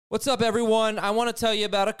What's up, everyone? I want to tell you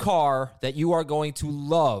about a car that you are going to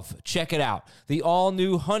love. Check it out. The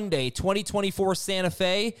all-new Hyundai 2024 Santa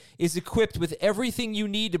Fe is equipped with everything you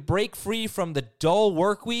need to break free from the dull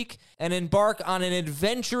work week and embark on an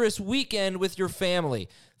adventurous weekend with your family.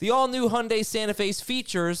 The all-new Hyundai Santa Fe's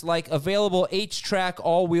features like available H-Track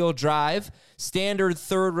all-wheel drive, standard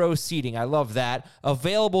third-row seating, I love that,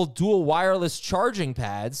 available dual wireless charging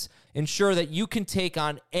pads, ensure that you can take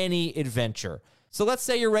on any adventure. So let's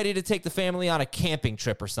say you're ready to take the family on a camping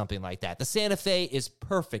trip or something like that. The Santa Fe is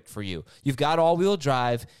perfect for you. You've got all-wheel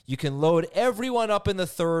drive. You can load everyone up in the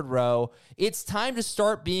third row. It's time to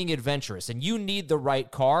start being adventurous, and you need the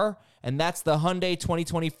right car, and that's the Hyundai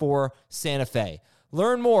 2024 Santa Fe.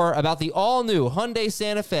 Learn more about the all-new Hyundai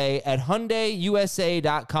Santa Fe at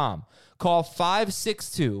HyundaiUSA.com. Call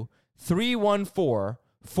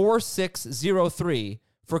 562-314-4603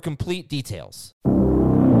 for complete details.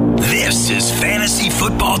 This is Fantasy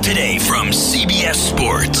Football Today from CBS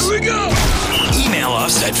Sports. Here we go! Email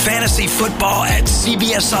us at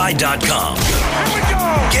fantasyfootball@cbsi.com. Here we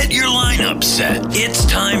go! Get your lineup set. It's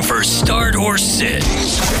time for Start or Sit.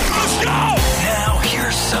 Let's go! Now,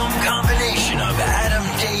 here's some combination of Adam,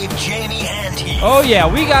 Dave, Jamie, and Heath. Oh, yeah,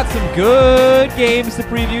 we got some good games to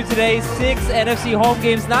preview today. 6 NFC home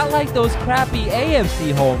games, not like those crappy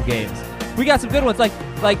AFC home games. We got some good ones, like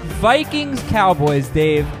Vikings-Cowboys,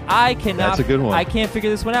 Dave. That's a good one. I can't figure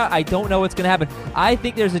this one out. I don't know what's going to happen. I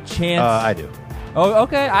think there's a chance. I do. Oh,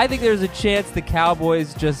 okay. I think there's a chance the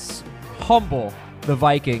Cowboys just humble the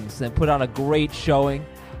Vikings and put on a great showing.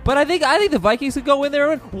 But I think the Vikings could go in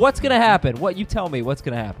there and what's going to happen? What you tell me? What's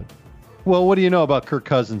going to happen? Well, what do you know about Kirk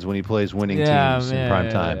Cousins when he plays winning teams in prime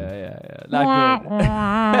time? Yeah. Not good.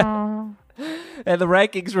 And the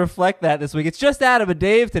rankings reflect that this week. It's just Adam and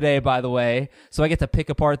Dave today, by the way, so I get to pick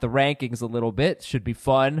apart the rankings a little bit. Should be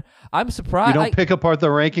fun. I'm surprised. You don't pick apart the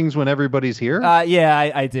rankings when everybody's here?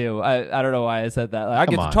 Yeah, I do. I don't know why I said that. I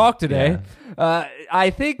get to talk today. Yeah. I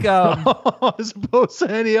think as opposed to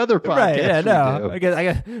any other podcast. Right? Yeah, no. I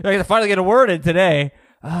got to finally get a word in today.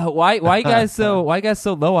 Why you guys so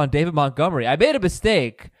low on David Montgomery? I made a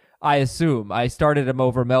mistake. I assume I started him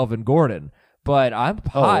over Melvin Gordon. But I'm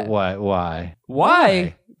high. Why?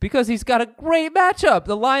 Why? Because he's got a great matchup.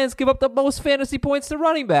 The Lions give up the most fantasy points to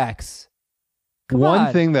running backs.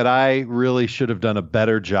 One thing that I really should have done a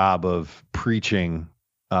better job of preaching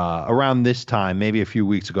around this time, maybe a few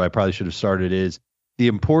weeks ago, I probably should have started, is the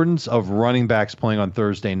importance of running backs playing on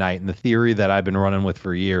Thursday night, and the theory that I've been running with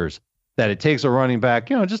for years, that it takes a running back,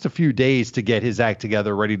 just a few days to get his act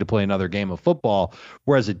together, ready to play another game of football.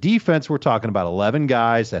 Whereas a defense, we're talking about 11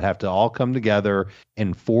 guys that have to all come together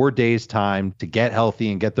in 4 days' time to get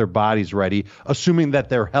healthy and get their bodies ready, assuming that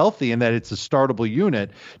they're healthy and that it's a startable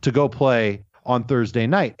unit to go play on Thursday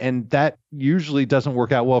night. And that usually doesn't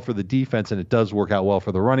work out well for the defense, and it does work out well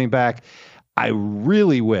for the running back. I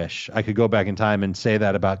really wish I could go back in time and say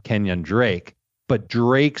that about Kenyon Drake. But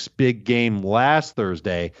Drake's big game last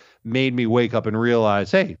Thursday made me wake up and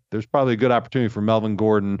realize, hey, there's probably a good opportunity for Melvin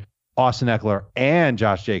Gordon, Austin Eckler, and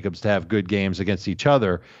Josh Jacobs to have good games against each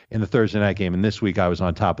other in the Thursday night game. And this week I was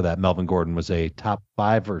on top of that. Melvin Gordon was a top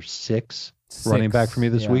 5 or 6 running back for me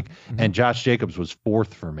this week. Mm-hmm. And Josh Jacobs was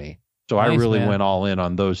 4th for me. So I really went all in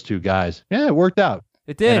on those two guys. Yeah, it worked out.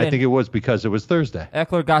 It did. And I think it was because it was Thursday.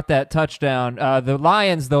 Eckler got that touchdown. The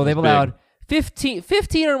Lions, though, they've allowed 15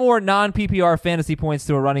 or more non-PPR fantasy points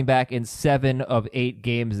to a running back in 7 of 8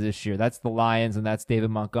 games this year. That's the Lions, and that's David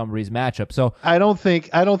Montgomery's matchup. So I don't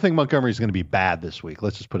think Montgomery's going to be bad this week.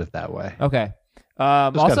 Let's just put it that way. Okay.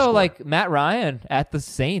 Also, like Matt Ryan at the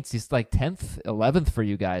Saints, he's like 10th, 11th for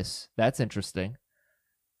you guys. That's interesting.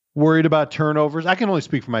 Worried about turnovers. I can only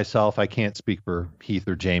speak for myself. I can't speak for Heath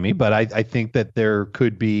or Jamie, but I think that there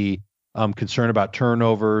could be concern about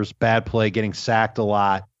turnovers, bad play, getting sacked a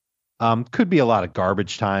lot. Could be a lot of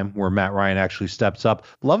garbage time where Matt Ryan actually steps up.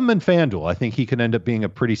 Love him in FanDuel. I think he could end up being a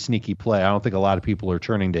pretty sneaky play. I don't think a lot of people are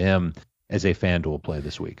turning to him as a FanDuel play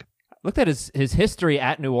this week. Looked at his history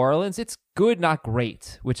at New Orleans. It's good, not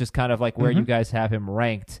great, which is kind of like where you guys have him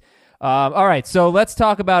ranked. All right, so let's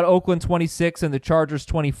talk about Oakland 26 and the Chargers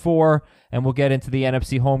 24, and we'll get into the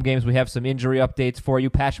NFC home games. We have some injury updates for you.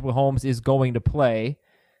 Patrick Mahomes is going to play.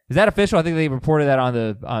 Is that official? I think they reported that on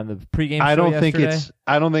the pregame show yesterday.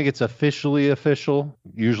 I don't think it's officially official.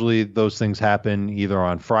 Usually those things happen either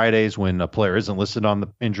on Fridays when a player isn't listed on the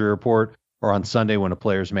injury report or on Sunday when a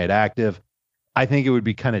player is made active. I think it would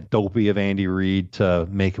be kind of dopey of Andy Reid to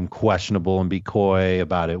make him questionable and be coy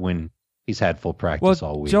about it when he's had full practice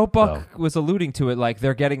all week. Joe Buck was alluding to it like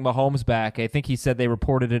they're getting Mahomes back. I think he said they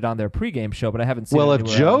reported it on their pregame show, but I haven't seen it anywhere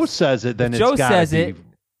else. Joe says it, then it's got to be...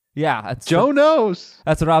 Yeah, Joe knows.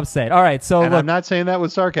 That's what I'm saying. All right, so And look, I'm not saying that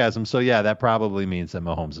with sarcasm. So yeah, that probably means that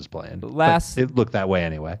Mahomes is playing. But it looked that way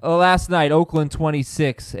anyway. last night, Oakland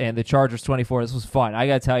 26 and the Chargers 24. This was fun. I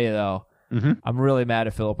got to tell you though, I'm really mad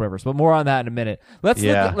at Phillip Rivers, but more on that in a minute. Let's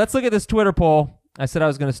look at this Twitter poll I said I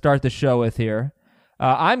was going to start the show with here.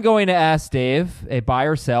 I'm going to ask Dave a buy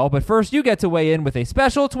or sell, but first you get to weigh in with a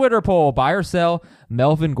special Twitter poll. Buy or sell,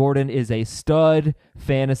 Melvin Gordon is a stud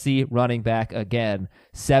fantasy running back again.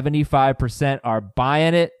 75% are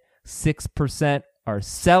buying it, 6% are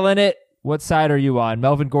selling it. What side are you on?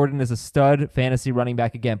 Melvin Gordon is a stud fantasy running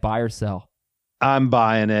back again. Buy or sell? I'm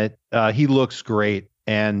buying it. He looks great.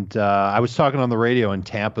 And I was talking on the radio in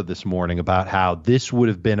Tampa this morning about how this would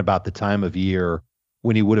have been about the time of year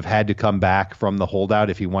when he would have had to come back from the holdout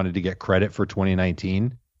if he wanted to get credit for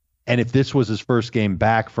 2019. And if this was his first game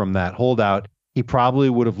back from that holdout, he probably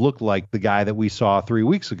would have looked like the guy that we saw 3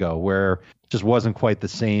 weeks ago, where it just wasn't quite the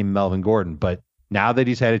same Melvin Gordon. But now that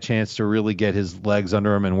he's had a chance to really get his legs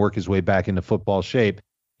under him and work his way back into football shape,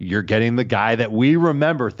 you're getting the guy that we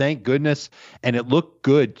remember, thank goodness. And it looked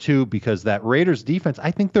good, too, because that Raiders defense, I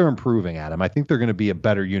think they're improving, Adam. I think they're going to be a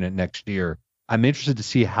better unit next year. I'm interested to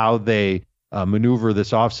see how they maneuver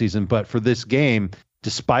this offseason. But for this game,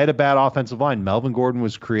 despite a bad offensive line, Melvin Gordon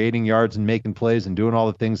was creating yards and making plays and doing all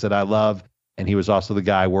the things that I love. And he was also the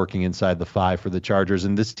guy working inside the 5 for the Chargers.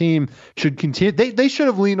 And this team should continue. They should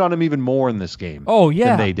have leaned on him even more in this game. Oh,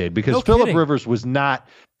 yeah. Than they did, because Phillip Rivers was not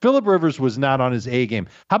on his A game.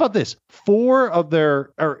 How about this?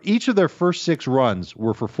 Each of their first 6 runs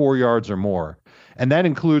were for 4 yards or more. And that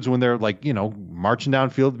includes when they're marching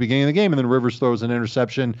downfield at the beginning of the game, and then Rivers throws an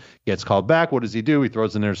interception, gets called back. What does he do? He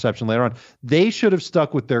throws an interception later on. They should have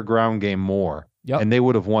stuck with their ground game more. Yep. And they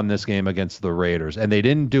would have won this game against the Raiders, and they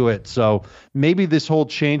didn't do it. So maybe this whole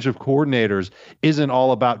change of coordinators isn't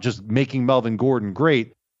all about just making Melvin Gordon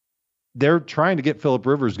great. They're trying to get Phillip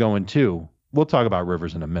Rivers going too. We'll talk about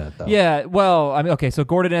Rivers in a minute, though. Yeah, well, okay, so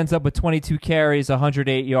Gordon ends up with 22 carries,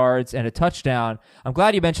 108 yards, and a touchdown. I'm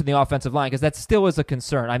glad you mentioned the offensive line, because that still is a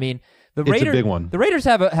concern. I mean, it's a big one. The Raiders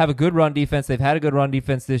have a good run defense. They've had a good run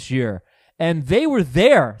defense this year, and they were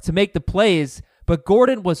there to make the plays, but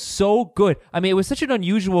Gordon was so good. I mean, it was such an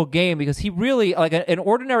unusual game because he really, an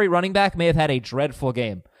ordinary running back may have had a dreadful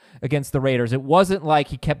game against the Raiders. It wasn't like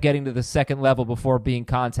he kept getting to the second level before being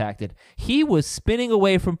contacted. He was spinning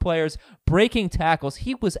away from players, breaking tackles.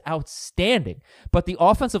 He was outstanding. But the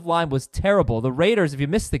offensive line was terrible. The Raiders, if you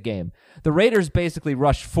missed the game, the Raiders basically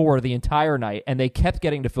rushed 4 the entire night, and they kept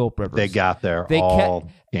getting to Phillip Rivers. They got there all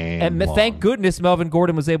game and long. Thank goodness Melvin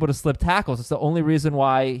Gordon was able to slip tackles. It's the only reason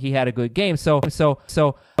why he had a good game. So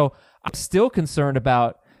I'm still concerned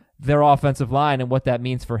about their offensive line and what that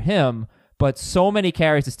means for him. But so many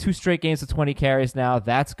carries. It's 2 straight games of 20 carries now.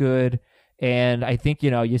 That's good. And I think,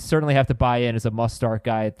 you certainly have to buy in as a must-start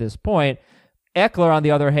guy at this point. Eckler, on the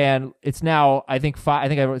other hand, it's now, I think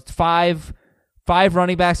five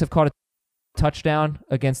running backs have caught a touchdown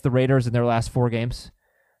against the Raiders in their last 4 games.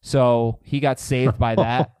 So he got saved by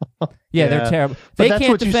that. Yeah, they're terrible. They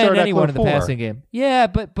can't defend anyone in the passing game. Yeah,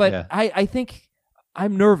 but yeah. I think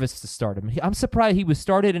I'm nervous to start him. I'm surprised he was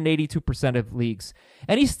started in 82% of leagues,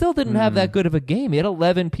 and he still didn't have that good of a game. He had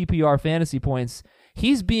 11 PPR fantasy points.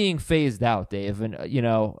 He's being phased out, Dave, and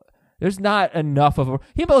there's not enough of a.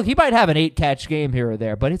 He might have an 8-catch game here or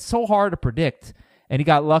there, but it's so hard to predict. And he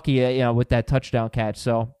got lucky, with that touchdown catch.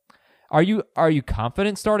 So, are you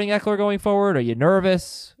confident starting Eckler going forward? Are you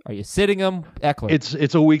nervous? Are you sitting him? Eckler.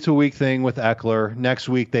 It's a week-to-week thing with Eckler. Next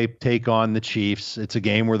week they take on the Chiefs. It's a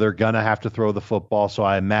game where they're gonna have to throw the football, so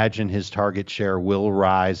I imagine his target share will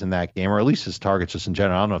rise in that game, or at least his targets just in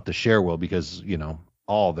general. I don't know if the share will, because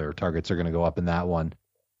all their targets are going to go up in that one.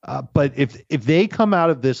 But if they come out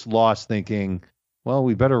of this loss thinking, well,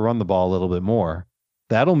 we better run the ball a little bit more,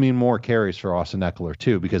 that'll mean more carries for Austin Eckler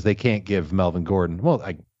too, because they can't give Melvin Gordon. Well,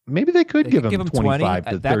 maybe they could give him 25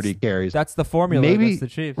 to 30 carries. That's the formula against the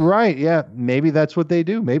Chiefs. Right, yeah. Maybe that's what they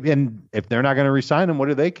do. Maybe, and if they're not going to re-sign him, what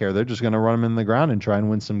do they care? They're just going to run him in the ground and try and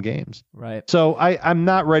win some games. Right. So I'm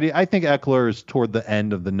not ready. I think Eckler is toward the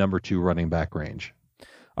end of the number 2 running back range.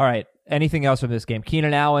 All right. Anything else from this game?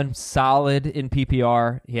 Keenan Allen, solid in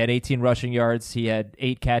PPR. He had 18 rushing yards. He had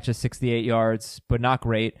 8 catches, 68 yards, but not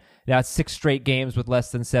great. Now it's 6 straight games with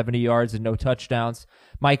less than 70 yards and no touchdowns.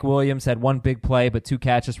 Mike Williams had 1 big play, but 2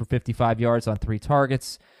 catches for 55 yards on 3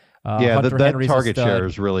 targets. That target share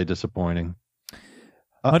is really disappointing.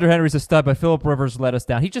 Hunter Henry's a stud, but Phillip Rivers let us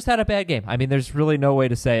down. He just had a bad game. I mean, there's really no way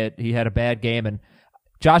to say it. He had a bad game, and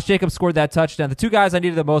Josh Jacobs scored that touchdown. The 2 guys I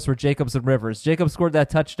needed the most were Jacobs and Rivers. Jacobs scored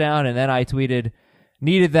that touchdown, and then I tweeted,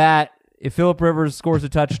 needed that. If Phillip Rivers scores a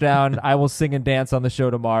touchdown, I will sing and dance on the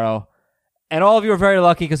show tomorrow. And all of you are very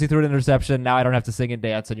lucky because he threw an interception. Now I don't have to sing and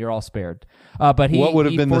dance, and you're all spared. But what would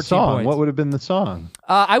have been the song? Points. What would have been the song?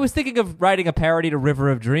 I was thinking of writing a parody to River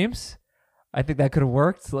of Dreams. I think that could have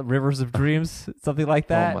worked. Rivers of Dreams, something like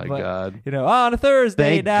that. Oh, my God. On a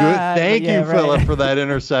Thursday night. Thank you, Phillip, for that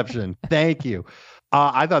interception. Thank you.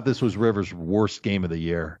 I thought this was Rivers' worst game of the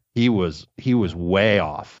year. He was way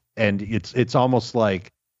off. And it's almost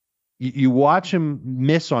like you watch him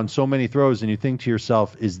miss on so many throws and you think to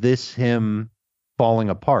yourself, is this him falling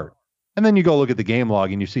apart? And then you go look at the game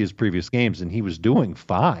log and you see his previous games and he was doing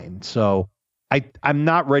fine. So I'm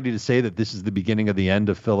not ready to say that this is the beginning of the end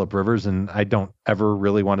of Phillip Rivers, and I don't ever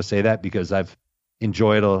really want to say that because I've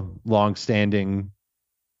enjoyed a long-standing,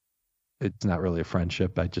 it's not really a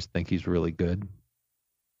friendship. I just think he's really good.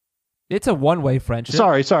 It's a one-way friendship.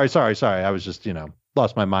 Sorry. I was just,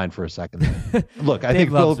 lost my mind for a second there. Look, I think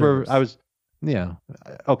Phillip Rivers,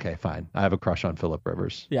 okay, fine. I have a crush on Phillip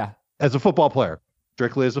Rivers. Yeah. As a football player,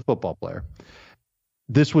 strictly as a football player.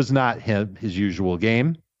 This was not his usual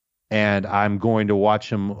game. And I'm going to watch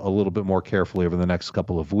him a little bit more carefully over the next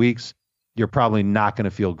couple of weeks. You're probably not going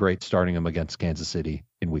to feel great starting him against Kansas City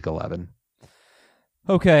in Week 11.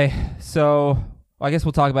 Okay, so I guess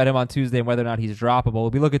we'll talk about him on Tuesday and whether or not he's droppable.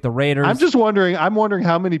 We look at the Raiders. I'm wondering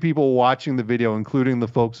how many people watching the video, including the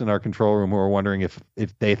folks in our control room, who are wondering if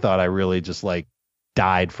they thought I really just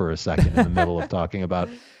died for a second in the middle of talking about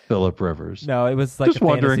Phillip Rivers. No, it was like just a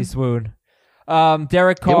wondering. Fantasy swoon.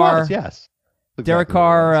 Derek Carr. It was, yes. Derek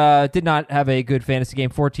Carr did not have a good fantasy game,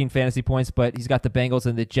 14 fantasy points, but he's got the Bengals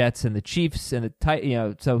and the Jets and the Chiefs and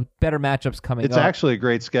so better matchups coming up. It's actually a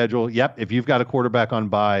great schedule. Yep, if you've got a quarterback on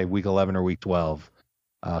bye Week 11 or Week 12,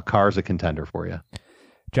 Carr's a contender for you.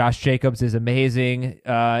 Josh Jacobs is amazing.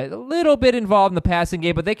 A little bit involved in the passing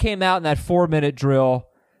game, but they came out in that 4-minute drill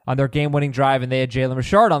on their game-winning drive, and they had Jalen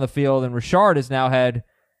Richard on the field, and Richard has now had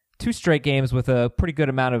 2 straight games with a pretty good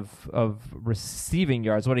amount of receiving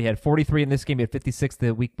yards. He had 43 in this game. He had 56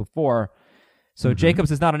 the week before. So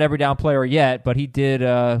Jacobs is not an every down player yet, but he did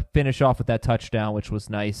finish off with that touchdown, which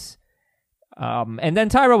was nice. And then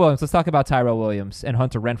Tyrell Williams. Let's talk about Tyrell Williams and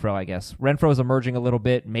Hunter Renfrow, I guess. Renfrow is emerging a little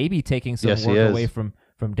bit, maybe taking some work away from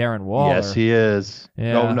Darren Waller. Yes, he is.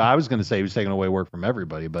 Yeah. No, I was going to say he was taking away work from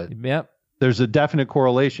everybody, but yep. There's a definite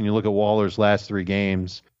correlation. You look at Waller's last 3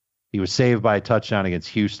 games. He was saved by a touchdown against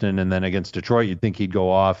Houston, and then against Detroit, you'd think he'd go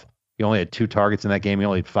off. He only had 2 targets in that game. He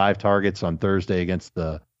only had 5 targets on Thursday against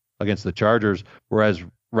the Chargers, whereas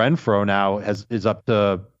Renfrow now is up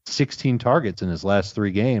to 16 targets in his last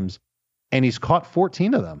 3 games, and he's caught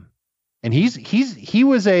 14 of them. And he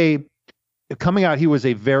was a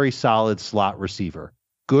very solid slot receiver,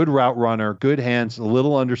 good route runner, good hands, a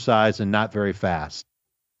little undersized and not very fast.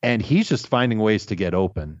 And he's just finding ways to get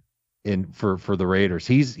open for the Raiders.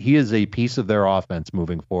 He is a piece of their offense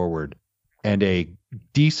moving forward and a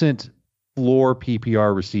decent floor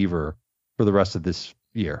PPR receiver for the rest of this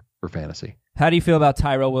year for fantasy. How do you feel about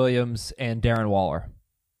Tyrell Williams and Darren Waller?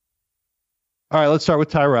 All right, let's start with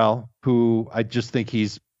Tyrell, who I just think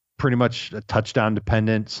he's pretty much a touchdown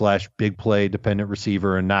dependent / big play dependent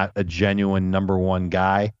receiver and not a genuine number 1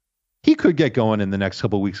 guy. He could get going in the next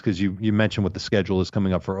couple of weeks because you mentioned what the schedule is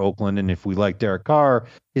coming up for Oakland. And if we like Derek Carr,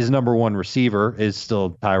 his number 1 receiver is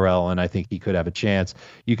still Tyrell, and I think he could have a chance.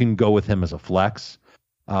 You can go with him as a flex.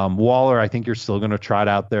 Waller, I think you're still going to trot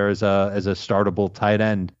out there as a startable tight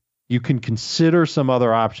end. You can consider some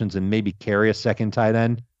other options and maybe carry a second tight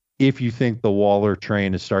end if you think the Waller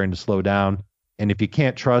train is starting to slow down. And if you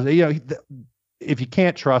can't trust, if you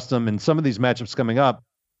can't trust him, and some of these matchups coming up,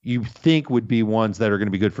 you think would be ones that are going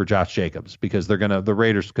to be good for Josh Jacobs because the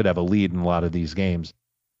Raiders could have a lead in a lot of these games.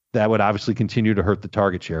 That would obviously continue to hurt the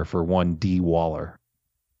target share for one D Waller.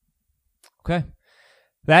 Okay.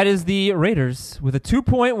 That is the Raiders with a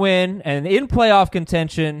 2-point win and in playoff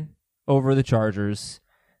contention over the Chargers.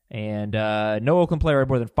 And no Oakland player had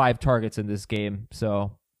more than 5 targets in this game,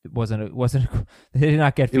 so it wasn't they did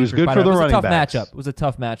not get featured. It was good for the running backs. It was a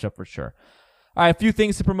tough matchup for sure. All right, a few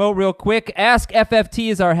things to promote real quick. Ask FFT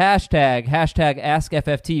is our hashtag. Hashtag Ask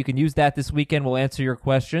FFT. You can use that this weekend. We'll answer your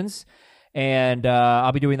questions. And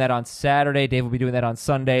I'll be doing that on Saturday. Dave will be doing that on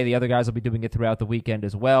Sunday. The other guys will be doing it throughout the weekend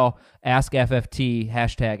as well. Ask FFT,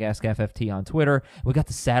 hashtag Ask FFT on Twitter. We got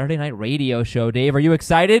the Saturday night radio show. Dave, are you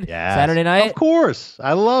excited? Yes, Saturday night? Of course.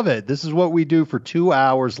 I love it. This is what we do for 2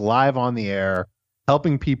 hours live on the air,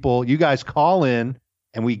 helping people. You guys call in,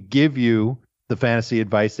 and we give you the fantasy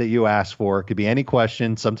advice that you ask for. It could be any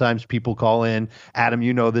question. Sometimes people call in. Adam,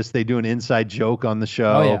 you know this. They do an inside joke on the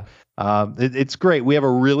show. Oh, yeah. It's great. We have a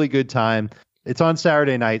really good time. It's on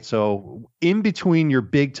Saturday night. So in between your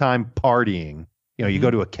big time partying, you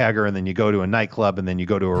go to a kegger and then you go to a nightclub and then you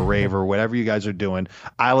go to a rave or whatever you guys are doing.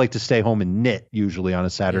 I like to stay home and knit usually on a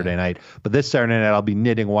Saturday night. But this Saturday night, I'll be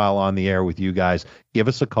knitting while on the air with you guys. Give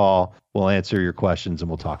us a call. We'll answer your questions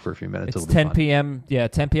and we'll talk for a few minutes. It's 10 p.m. Yeah,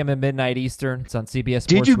 10 p.m. at midnight Eastern. It's on CBS Sports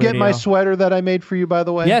Did you get Radio. my sweater that I made for you, by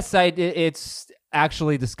the way? Yes, it's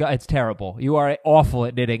actually it's terrible. You are awful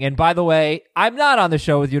at knitting. And by the way, I'm not on the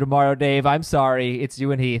show with you tomorrow, Dave. I'm sorry. It's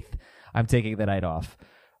you and Heath. I'm taking the night off.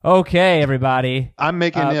 Okay, everybody. I'm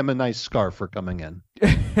making him a nice scarf for coming in.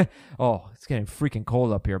 Oh, it's getting freaking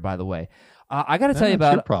cold up here, by the way. I got to tell you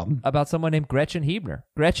about someone named Gretchen Huebner.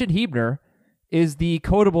 Gretchen Huebner is the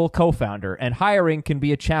Codable co-founder, and hiring can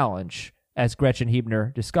be a challenge, as Gretchen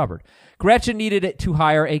Huebner discovered. Gretchen needed it to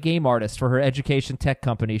hire a game artist for her education tech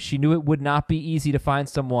company. She knew it would not be easy to find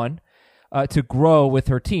someone to grow with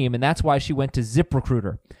her team, and that's why she went to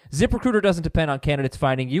ZipRecruiter. ZipRecruiter doesn't depend on candidates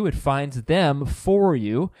finding you. It finds them for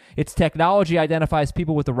you. Its technology identifies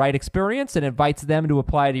people with the right experience and invites them to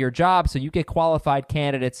apply to your job, so you get qualified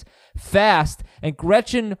candidates fast. And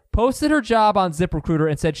Gretchen posted her job on ZipRecruiter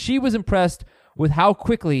and said she was impressed with how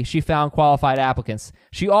quickly she found qualified applicants.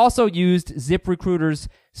 She also used ZipRecruiter's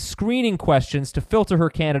screening questions to filter her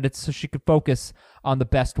candidates so she could focus on the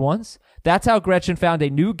best ones. That's how Gretchen found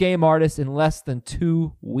a new game artist in less than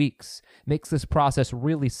 2 weeks. Makes this process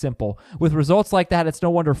really simple. With results like that, it's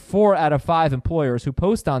no wonder 4 out of 5 employers who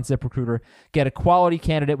post on ZipRecruiter get a quality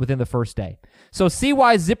candidate within the first day. So see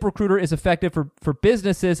why ZipRecruiter is effective for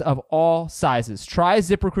businesses of all sizes. Try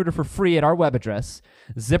ZipRecruiter for free at our web address,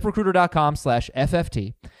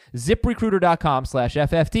 ZipRecruiter.com/FFT.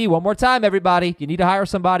 ZipRecruiter.com/FFT. One more time, everybody. You need to hire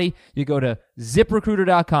somebody. You go to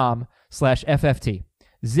ZipRecruiter.com/FFT.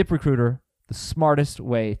 ZipRecruiter, the smartest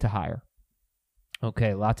way to hire.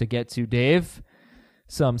 Okay, a lot to get to, Dave.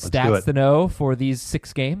 Some stats to know for these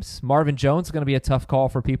 6 games. Marvin Jones is going to be a tough call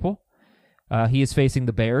for people. He is facing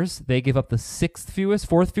the Bears. They give up the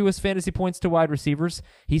 4th fewest fantasy points to wide receivers.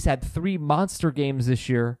 He's had 3 monster games this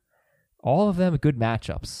year. All of them good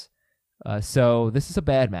matchups. So this is a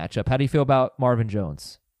bad matchup. How do you feel about Marvin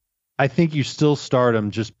Jones? I think you still start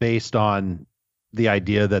him just based on the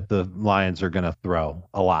idea that the Lions are going to throw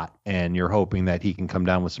a lot, and you're hoping that he can come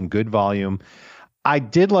down with some good volume. I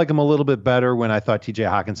did like him a little bit better when I thought TJ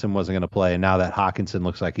Hawkinson wasn't going to play, and now that Hawkinson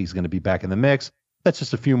looks like he's going to be back in the mix, that's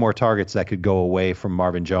just a few more targets that could go away from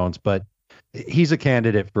Marvin Jones, but he's a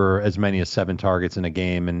candidate for as many as 7 targets in a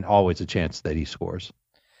game and always a chance that he scores.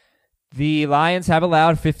 The Lions have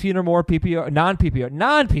allowed 15 or more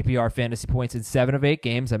non-PPR fantasy points in 7 of 8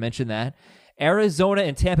 games. I mentioned that. Arizona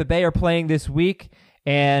and Tampa Bay are playing this week,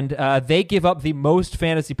 and they give up the most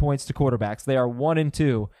fantasy points to quarterbacks. They are 1 and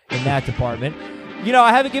 2 in that department.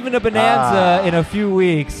 I haven't given a bonanza in a few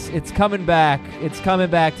weeks. It's coming back. It's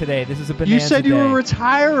coming back today. This is a bonanza. You said you day. were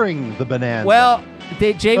retiring the bonanza. Well,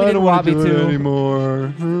 Jamie didn't want me to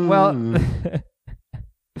anymore. Well,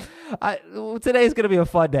 today's going to be a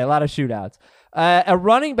fun day. A lot of shootouts. A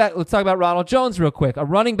running back. Let's talk about Ronald Jones real quick. A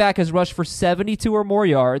running back has rushed for 72 or more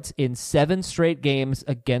yards in 7 straight games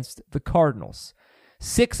against the Cardinals.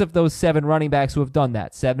 6 of those 7 running backs who have done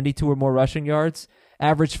that, 72 or more rushing yards,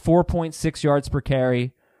 average 4.6 yards per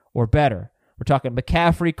carry or better. We're talking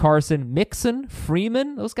McCaffrey, Carson, Mixon,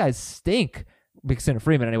 Freeman. Those guys stink. Mixon and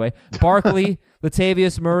Freeman anyway. Barkley,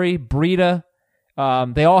 Latavius Murray, Breida.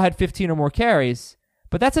 They all had 15 or more carries.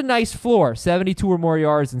 But that's a nice floor, 72 or more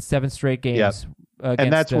yards in 7 straight games. Yep.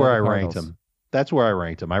 And that's where I Cardinals. ranked him. That's where I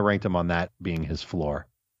ranked him. I ranked him on that being his floor.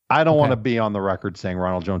 I don't want to be on the record saying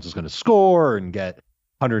Ronald Jones is going to score and get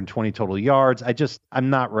 120 total yards. I'm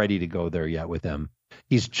not ready to go there yet with him.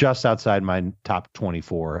 He's just outside my top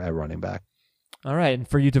 24 at running back. All right, and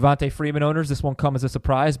for you Devontae Freeman owners, this won't come as a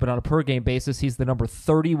surprise, but on a per-game basis, he's the number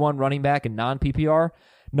 31 running back in non-PPR,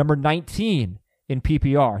 number 19 in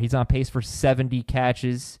PPR. He's on pace for 70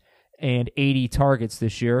 catches and 80 targets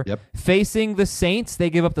this year. Yep. Facing the Saints, they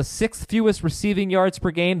give up the 6th fewest receiving yards per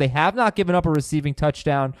game. They have not given up a receiving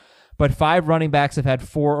touchdown, but 5 running backs have had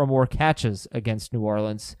 4 or more catches against New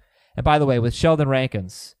Orleans. And by the way, with Sheldon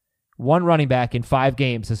Rankins, 1 running back in 5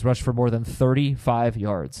 games has rushed for more than 35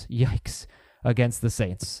 yards. Yikes. Against the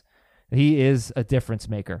Saints. He is a difference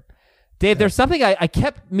maker. Dave, there's something I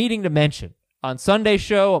kept meaning to mention on Sunday's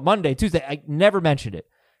show, Monday, Tuesday. I never mentioned it.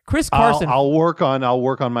 Chris Carson. I'll work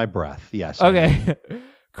on my breath. Yes. Okay.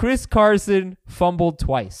 Chris Carson fumbled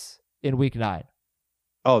twice in week 9.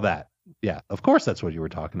 Oh, that. Yeah. Of course that's what you were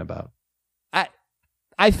talking about.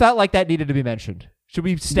 I felt like that needed to be mentioned. Should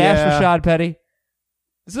we stash Rashad Penny?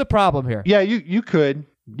 This is a problem here. Yeah, you could.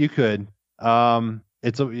 You could.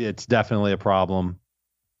 It's definitely a problem.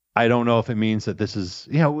 I don't know if it means that this is,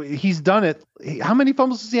 he's done it. How many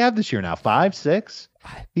fumbles does he have this year now? 5, 6?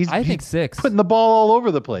 I think 6. Putting the ball all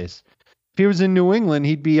over the place. If he was in New England,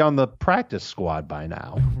 he'd be on the practice squad by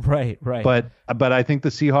now. Right. But I think the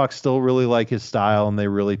Seahawks still really like his style, and they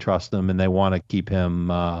really trust him, and they want to keep him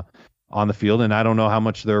on the field. And I don't know how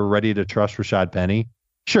much they're ready to trust Rashad Penny.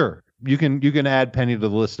 Sure, you can add Penny to the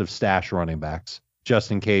list of stash running backs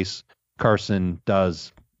just in case Carson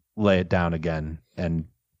does lay it down again, and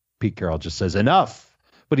Pete Carroll just says enough.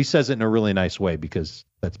 But he says it in a really nice way because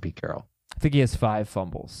that's Pete Carroll. I think he has 5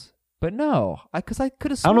 fumbles. But no, because I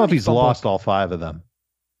could have I don't know if he's fumbled. lost all 5 of them.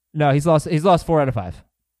 No, he's lost 4 out of 5.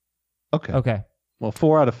 Okay. Well,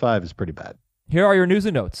 4 out of 5 is pretty bad. Here are your news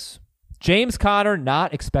and notes. James Conner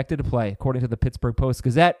not expected to play, according to the Pittsburgh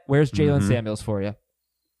Post-Gazette. Where's Jalen Samuels for you?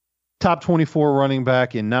 Top 24 running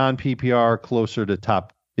back in non-PPR, closer to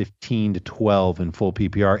top 15 to 12 in full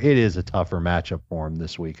PPR. It is a tougher matchup for him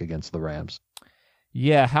this week against the Rams.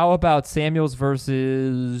 Yeah, how about Samuels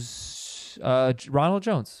versus Ronald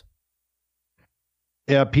Jones?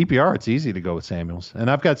 Yeah, PPR, it's easy to go with Samuels. And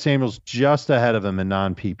I've got Samuels just ahead of him in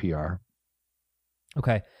non-PPR.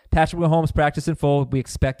 Okay. Patrick Mahomes practiced in full. We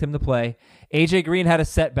expect him to play. AJ Green had a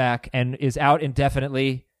setback and is out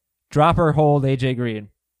indefinitely. Drop or hold AJ Green.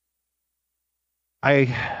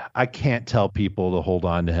 I can't tell people to hold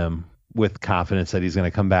on to him with confidence that he's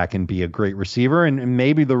going to come back and be a great receiver. And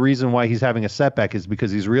maybe the reason why he's having a setback is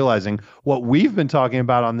because he's realizing what we've been talking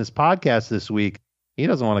about on this podcast this week. He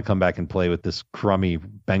doesn't want to come back and play with this crummy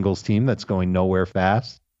Bengals team that's going nowhere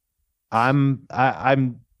fast. I'm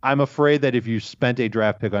afraid that if you spent a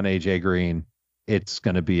draft pick on AJ Green, it's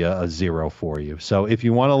going to be a 0 for you. So if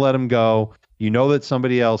you want to let him go, you know that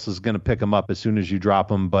somebody else is going to pick him up as soon as you drop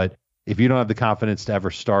him. But if you don't have the confidence to ever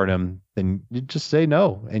start him, then you just say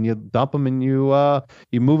no and you dump him and you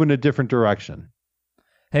move in a different direction.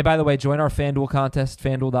 Hey, by the way, join our FanDuel contest,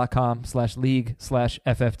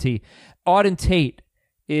 fanduel.com/league/FFT. Auden Tate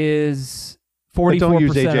is 44% Don't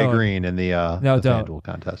use AJ owned. Green in the don't. FanDuel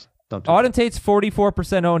contest. Don't do Auden Tate's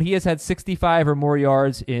 44% owned. He has had 65 or more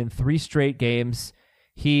yards in 3 straight games.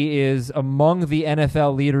 He is among the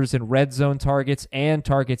NFL leaders in red zone targets and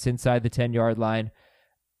targets inside the 10-yard line.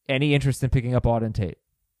 Any interest in picking up Auden Tate?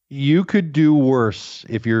 You could do worse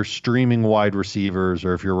if you're streaming wide receivers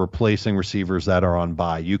or if you're replacing receivers that are on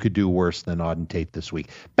bye. You could do worse than Auden Tate this week.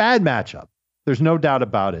 Bad matchup. There's no doubt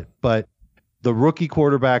about it. But the rookie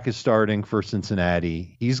quarterback is starting for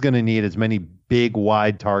Cincinnati. He's going to need as many big,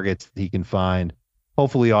 wide targets that he can find.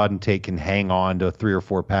 Hopefully Auden Tate can hang on to 3 or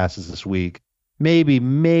 4 passes this week. Maybe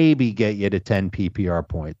get you to 10 PPR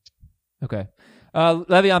points. Okay.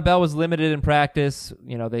 Le'Veon Bell was limited in practice.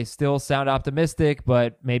 You know, they still sound optimistic,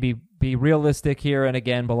 but maybe be realistic here. And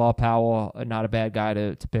again, Bilal Powell, not a bad guy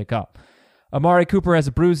to pick up. Amari Cooper has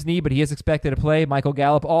a bruised knee, but he is expected to play. Michael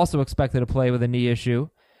Gallup also expected to play with a knee issue.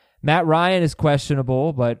 Matt Ryan is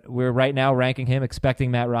questionable, but we're right now ranking him,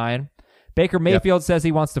 expecting Matt Ryan. Baker Mayfield says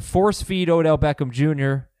he wants to force feed Odell Beckham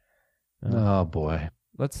Jr. Oh, boy.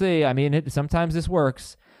 Let's see. I mean, sometimes this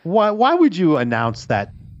works. Why would you announce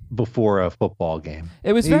that before a football game?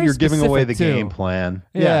 It was very You're giving away the specific, too. game plan.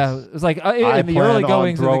 Yeah, Yes. it was like in I the plan early on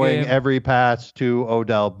goings of the throwing game. every pass to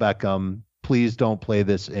Odell Beckham. Please don't play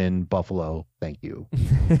this in Buffalo. Thank you.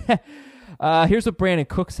 Here's what Brandon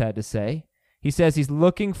Cooks had to say. He says he's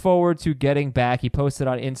looking forward to getting back. He posted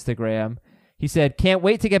on Instagram. He said, "Can't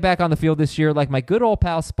wait to get back on the field this year. Like my good old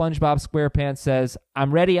pal SpongeBob SquarePants says,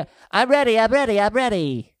 I'm ready. I'm ready. I'm ready. I'm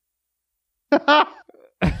ready."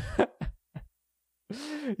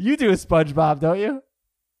 You do a SpongeBob, don't you?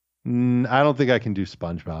 I don't think I can do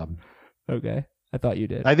SpongeBob. Okay. I thought you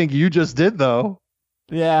did. I think you just did, though.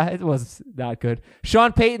 Yeah, it was not good.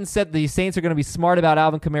 Sean Payton said the Saints are going to be smart about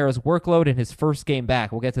Alvin Kamara's workload in his first game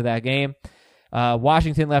back. We'll get to that game.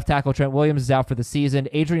 Washington left tackle Trent Williams is out for the season.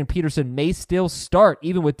 Adrian Peterson may still start,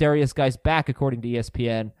 even with Darius Geis back, according to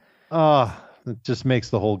ESPN. It just makes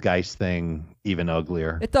the whole Geist thing even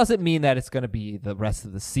uglier. It doesn't mean that it's going to be the rest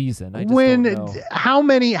of the season. I just don't know. How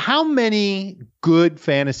many good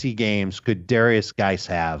fantasy games could Darius Geis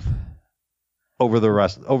have over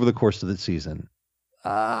the course of the season?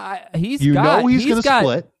 He's going to got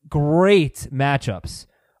split. Great matchups.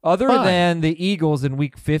 Other Fine. than the Eagles in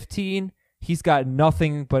Week 15, he's got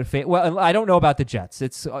nothing but well, I don't know about the Jets.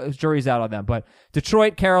 It's jury's out on them. But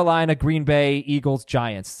Detroit, Carolina, Green Bay, Eagles,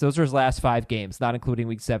 Giants. Those are his last 5 games, not including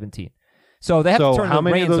Week 17. So they have to turn how the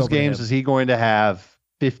many of reins those over to games him. is he going to have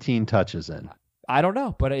 15 touches in? I don't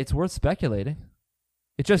know, but it's worth speculating.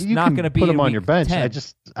 It's just You not can going to be put him in on Week your bench. 10.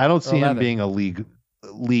 I don't see him 11. being a league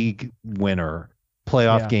winner,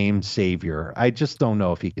 playoff Yeah. game savior. I just don't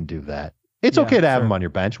know if he can do that. It's Yeah, okay to have sure. him on your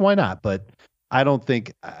bench. Why not? But I don't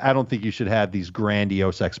think you should have these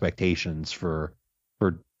grandiose expectations for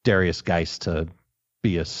Darius Geist to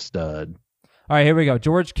be a stud. All right, here we go.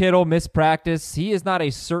 George Kittle missed practice. He is not a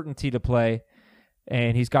certainty to play,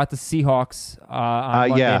 and he's got the Seahawks on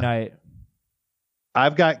Monday night.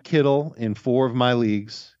 I've got Kittle in 4 of my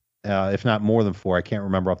leagues, if not more than 4. I can't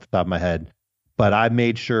remember off the top of my head. But I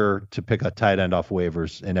made sure to pick a tight end off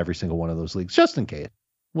waivers in every single one of those leagues, just in case.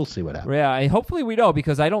 We'll see what happens. Yeah, and hopefully we know,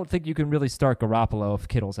 because I don't think you can really start Garoppolo if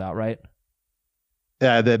Kittle's out, right?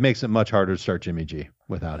 Yeah, that makes it much harder to start Jimmy G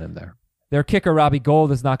without him there. Their kicker, Robbie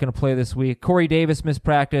Gould, is not going to play this week. Corey Davis missed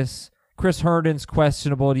practice. Chris Herndon's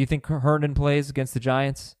questionable. Do you think Herndon plays against the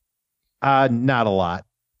Giants? Not a lot.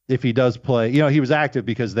 If he does play, he was active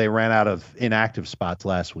because they ran out of inactive spots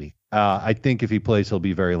last week. I think if he plays, he'll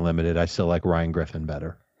be very limited. I still like Ryan Griffin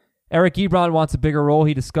better. Eric Ebron wants a bigger role.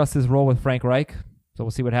 He discussed his role with Frank Reich. So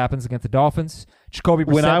we'll see what happens against the Dolphins. Jacoby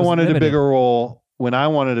Brissett When I wanted limited. a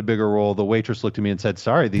bigger role, the waitress looked at me and said,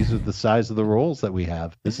 "Sorry, these are the size of the roles that we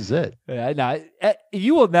have. This is it." Yeah, no,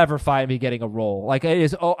 you will never find me getting a roll. Like it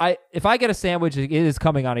is. If I get a sandwich, it is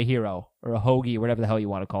coming on a hero or a hoagie, or whatever the hell you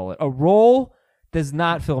want to call it. A roll does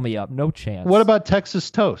not fill me up. No chance. What about Texas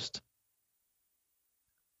toast?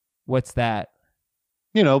 What's that?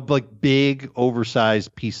 Like big,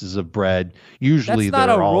 oversized pieces of bread. Usually That's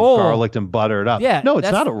not they're a all roll. garlicked and buttered up. Yeah, no, it's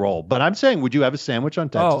that's- not a roll. But I'm saying, would you have a sandwich on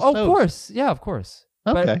Texas toast? Of course. Yeah, of course.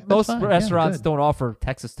 Okay, but that's most fine. Yeah, restaurants good. don't offer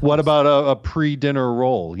Texas toast. What about a pre-dinner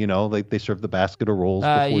roll? They serve the basket of rolls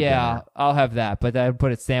before yeah, dinner. I'll have that, but I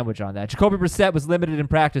put a sandwich on that. Jacoby Brissett was limited in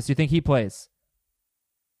practice. Do you think he plays?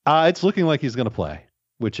 It's looking like he's going to play,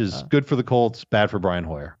 which is good for the Colts, bad for Brian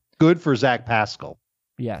Hoyer. Good for Zach Pascal.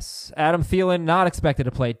 Yes. Adam Thielen, not expected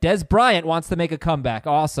to play. Des Bryant wants to make a comeback.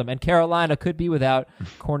 Awesome. And Carolina could be without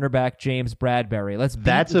cornerback James Bradbury. That's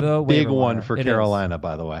a big one wire. for It Carolina,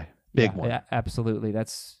 by the way. Big one. Yeah, absolutely.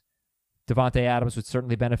 That's Devontae Adams would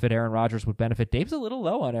certainly benefit. Aaron Rodgers would benefit. Dave's a little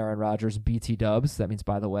low on Aaron Rodgers. BT dubs. That means,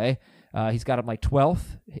 by the way, he's got him like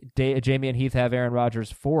 12th. Jamie and Heath have Aaron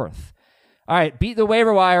Rodgers 4th. All right, beat the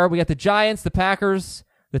waiver wire. We got the Giants, the Packers,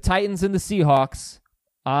 the Titans, and the Seahawks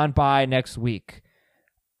on bye next week.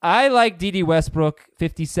 I like D.D. Westbrook,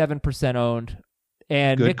 57% owned.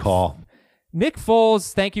 And Good call. Nick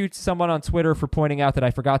Foles, thank you to someone on Twitter for pointing out that I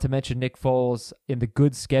forgot to mention Nick Foles in the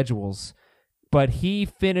good schedules. But he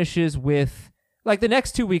finishes with, like, the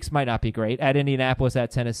next 2 weeks might not be great at Indianapolis, at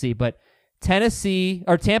Tennessee, but Tennessee,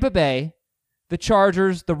 or Tampa Bay, the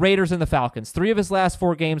Chargers, the Raiders, and the Falcons. 3 of his last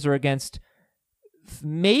 4 games are against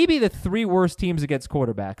maybe the 3 worst teams against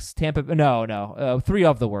quarterbacks. 3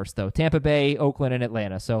 of the worst, though. Tampa Bay, Oakland, and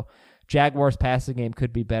Atlanta. So Jaguars' passing game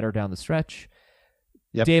could be better down the stretch.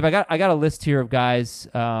 Yep. Dave, I got a list here of guys.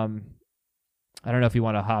 I don't know if you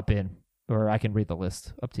want to hop in, or I can read the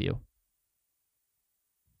list. Up to you.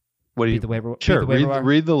 What do you? Beat the waiver, Sure. beat the waiver wire?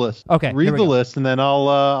 Read the list. Okay, Read here we the go. list, and then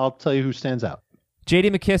I'll tell you who stands out.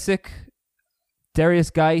 J.D. McKissick, Darius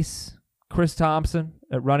Geis, Chris Thompson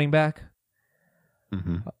at running back. Nick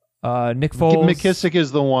Foles. McKissick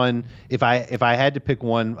is the one. If I had to pick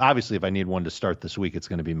one, obviously, if I need one to start this week, it's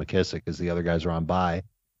going to be McKissick, because the other guys are on bye.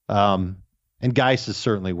 And Geis is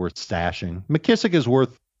certainly worth stashing. McKissick is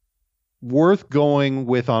worth going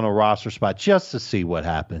with on a roster spot just to see what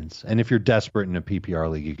happens. And if you're desperate in a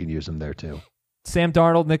PPR league, you can use him there too. Sam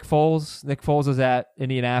Darnold, Nick Foles. Nick Foles is at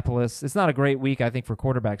Indianapolis. It's not a great week, I think, for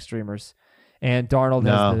quarterback streamers. And Darnold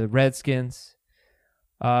has the Redskins.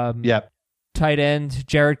 Yep. Tight end,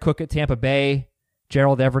 Jared Cook at Tampa Bay.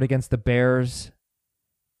 Gerald Everett against the Bears.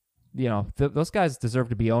 Those guys deserve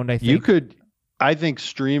to be owned, I think. I think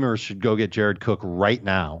streamers should go get Jared Cook right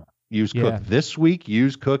now. Use Cook this week,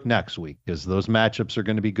 use Cook next week, because those matchups are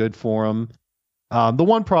going to be good for him. The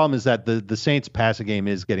one problem is that the Saints' passing game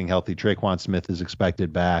is getting healthy. Traquan Smith is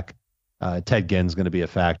expected back. Ted Ginn's going to be a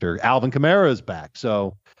factor. Alvin Kamara is back.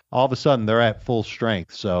 So all of a sudden they're at full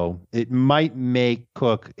strength. So it might make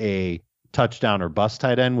Cook a touchdown or bust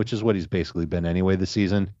tight end, which is what he's basically been anyway this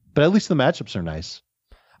season. But at least the matchups are nice.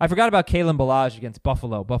 I forgot about Kalen Ballage against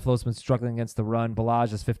Buffalo. Buffalo's been struggling against the run.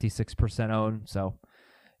 Ballage is 56% owned, so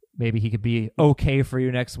maybe he could be okay for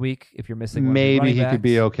you next week if you're missing one. Maybe he could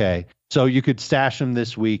be okay. So you could stash him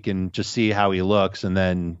this week and just see how he looks, and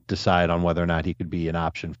then decide on whether or not he could be an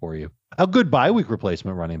option for you. A good bye week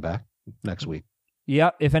replacement running back next week.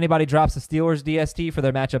 Yep. If anybody drops the Steelers DST for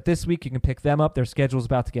their matchup this week, you can pick them up. Their schedule's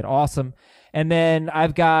about to get awesome. And then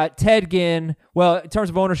I've got Ted Ginn. Well, in terms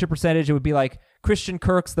of ownership percentage, it would be like Christian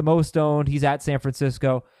Kirk's the most owned. He's at San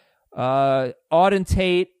Francisco. Auden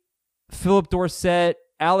Tate, Philip Dorsett,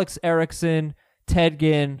 Alex Erickson, Ted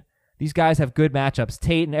Ginn. These guys have good matchups.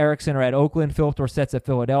 Tate and Erickson are at Oakland. Philip Dorsett's at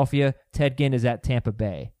Philadelphia. Ted Ginn is at Tampa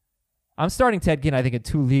Bay. I'm starting Ted Ginn, I think, in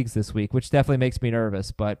 2 leagues this week, which definitely makes me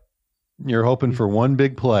nervous. But you're hoping for one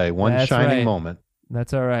big play, one shining moment.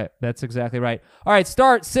 That's all right. That's exactly right. All right,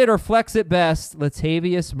 start, sit, or flex at best.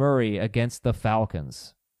 Latavius Murray against the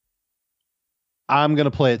Falcons. I'm going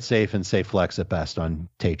to play it safe and say flex at best on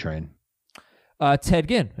Tay-Train. Ted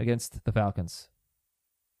Ginn against the Falcons.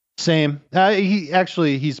 Same.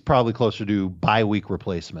 He's probably closer to bye-week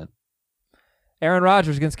replacement. Aaron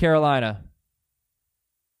Rodgers against Carolina.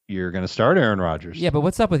 You're going to start Aaron Rodgers. Yeah, but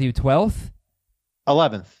what's up with you, 12th?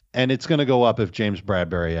 11th. And it's going to go up if James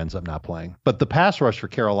Bradbury ends up not playing. But the pass rush for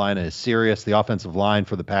Carolina is serious. The offensive line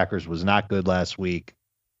for the Packers was not good last week.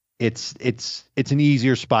 It's an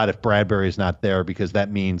easier spot if Bradbury is not there, because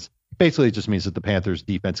that means basically it just means that the Panthers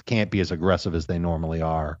defense can't be as aggressive as they normally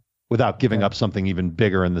are without giving up something even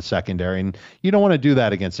bigger in the secondary. And you don't want to do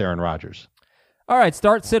that against Aaron Rodgers. All right,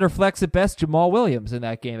 start, sit, or flex at best Jamal Williams in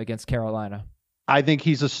that game against Carolina. I think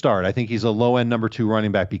he's a start. I think he's a low-end number 2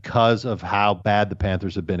 running back because of how bad the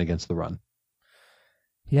Panthers have been against the run.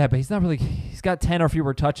 Yeah, but he's not really. He's got 10 or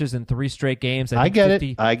fewer touches in 3 straight games. I get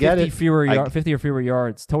it. 50 or fewer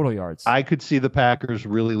yards, total yards. I could see the Packers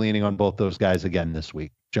really leaning on both those guys again this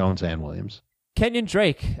week, Jones and Williams. Kenyon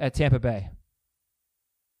Drake at Tampa Bay.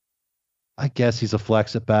 I guess he's a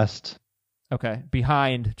flex at best. Okay,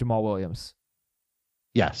 behind Jamal Williams.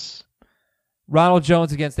 Yes. Ronald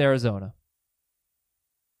Jones against Arizona.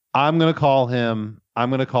 I'm going to call him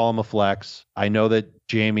a flex. I know that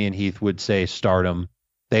Jamie and Heath would say start him.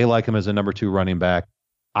 They like him as a number 2 running back.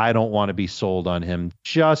 I don't want to be sold on him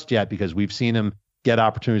just yet because we've seen him get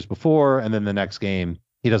opportunities before, and then the next game,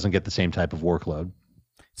 he doesn't get the same type of workload.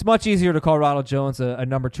 It's much easier to call Ronald Jones a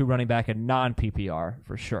number 2 running back in non-PPR,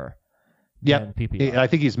 for sure. Yep. I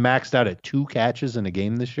think he's maxed out at 2 catches in a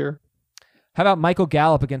game this year. How about Michael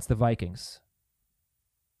Gallup against the Vikings?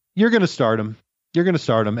 You're going to start him.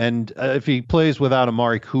 And if he plays without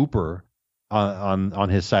Amari Cooper on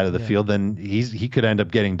his side of the field, then he could end up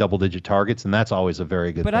getting double-digit targets, and that's always a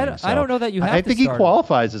very good thing. But I don't know that you have to I think he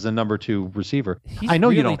qualifies as a number 2 receiver. I know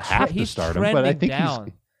you don't have to start him, but I think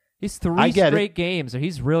he's 3 straight games, or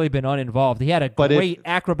he's really been uninvolved. He had a great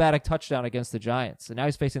acrobatic touchdown against the Giants, and now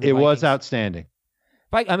he's facing the Vikings. It was outstanding.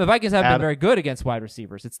 Vikings have been very good against wide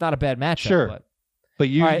receivers. It's not a bad matchup. Sure. But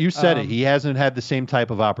you said it. He hasn't had the same type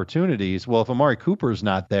of opportunities. Well, if Amari Cooper's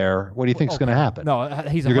not there, what do you think's going to happen? No,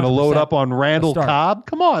 you're going to load up on Randall Cobb?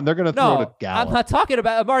 Come on, they're going to throw to Gallup. I'm not talking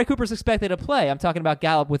about Amari Cooper's expected to play. I'm talking about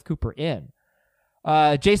Gallup with Cooper in.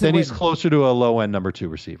 Jason Then Witten. He's closer to a low-end number 2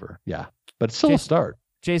 receiver. Yeah, but it's still a start.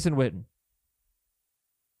 Jason Witten.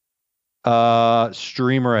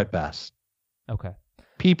 Streamer at best. Okay.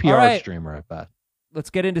 PPR streamer at best. Let's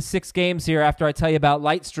get into 6 games here after I tell you about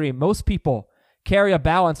Lightstream. Most people carry a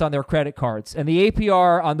balance on their credit cards, and the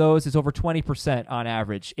APR on those is over 20% on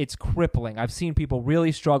average. It's crippling. I've seen people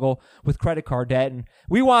really struggle with credit card debt, and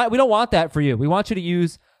we don't want that for you. We want you to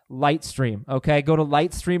use Lightstream, okay? Go to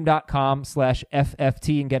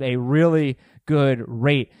lightstream.com/FFT and get a really good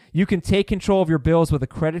rate. You can take control of your bills with a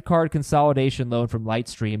credit card consolidation loan from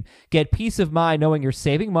Lightstream. Get peace of mind knowing you're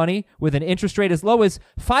saving money with an interest rate as low as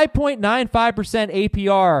 5.95%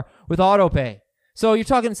 APR with AutoPay. So you're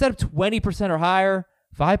talking, instead of 20% or higher,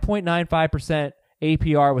 5.95%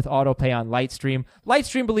 APR with AutoPay on Lightstream.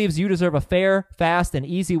 Lightstream believes you deserve a fair, fast, and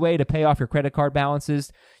easy way to pay off your credit card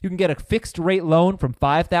balances. You can get a fixed rate loan from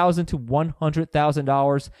 $5,000 to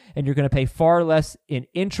 $100,000, and you're going to pay far less in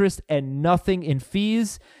interest and nothing in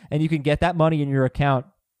fees, and you can get that money in your account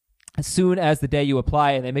as soon as the day you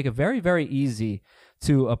apply, and they make it very, very easy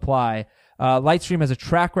to apply. Lightstream has a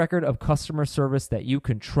track record of customer service that you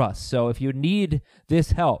can trust. So if you need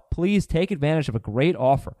this help, please take advantage of a great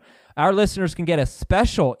offer. Our listeners can get a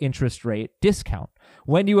special interest rate discount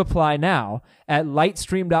when you apply now at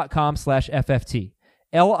lightstream.com/FFT.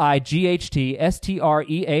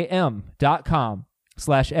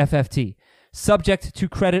 lightstream.com/FFT. Subject to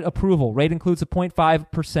credit approval. Rate includes a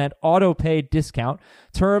 0.5% auto-pay discount.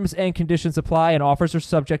 Terms and conditions apply, and offers are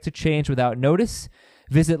subject to change without notice.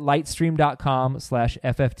 Visit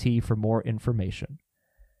lightstream.com/FFT for more information.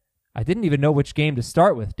 I didn't even know which game to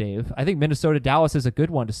start with, Dave. I think Minnesota-Dallas is a good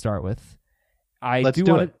one to start with. Let's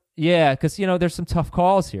do it. Yeah, because, there's some tough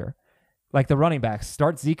calls here. Like the running backs.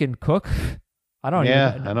 Start Zeke and Cook. I don't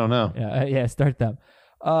know. Yeah, start them.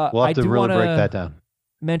 We'll have to really break that down.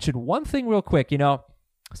 Mention one thing real quick.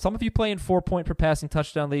 Some of you play in 4-point per passing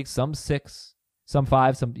touchdown leagues, some 6, some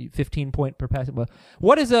 5, some 15-point per passing.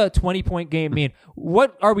 What does a 20-point game mean?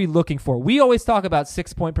 What are we looking for? We always talk about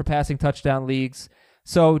 6-point per passing touchdown leagues.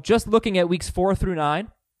 So just looking at weeks 4 through 9,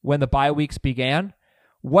 when the bye weeks began,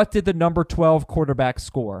 what did the number 12 quarterback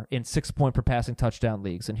score in 6-point per passing touchdown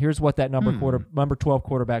leagues? And here's what that number 12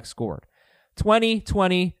 quarterback scored. 20,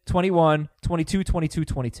 20, 21, 22, 22,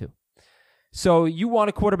 22. So you want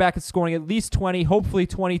a quarterback that's scoring at least 20, hopefully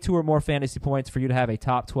 22 or more fantasy points for you to have a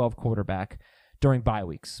top 12 quarterback during bye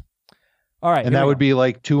weeks. All right. And that would be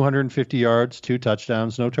like 250 yards, 2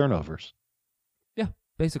 touchdowns, no turnovers. Yeah,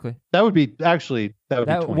 basically. That would be actually, that would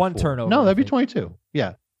be 24. One turnover. No, that'd be 22.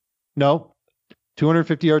 Yeah. No,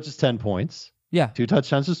 250 yards is 10 points. Yeah. 2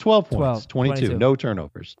 touchdowns is 12 points. 22. No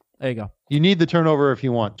turnovers. There you go. You need the turnover if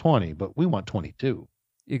you want 20, but we want 22.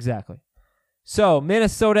 Exactly. So,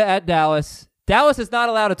 Minnesota at Dallas. Dallas has not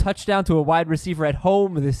allowed a touchdown to a wide receiver at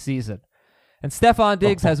home this season. And Stephon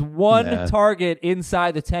Diggs has one target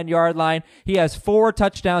inside the 10-yard line. He has 4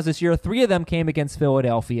 touchdowns this year. 3 of them came against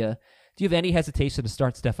Philadelphia. Do you have any hesitation to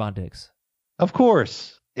start Stephon Diggs? Of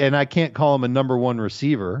course. And I can't call him a number 1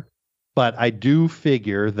 receiver, but I do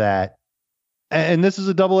figure that, and this is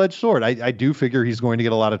a double-edged sword, I do figure he's going to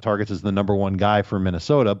get a lot of targets as the number 1 guy for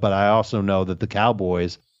Minnesota, but I also know that the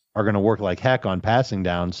Cowboys are going to work like heck on passing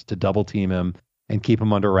downs to double team him and keep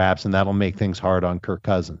him under wraps, and that'll make things hard on Kirk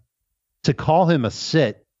Cousins. To call him a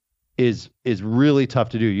sit is really tough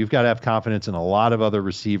to do. You've got to have confidence in a lot of other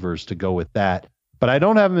receivers to go with that. But I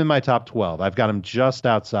don't have him in my top 12. I've got him just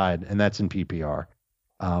outside, and that's in PPR.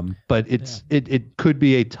 But it could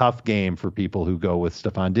be a tough game for people who go with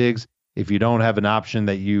Stephon Diggs. If you don't have an option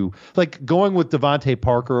that you like, going with Devontae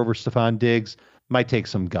Parker over Stephon Diggs might take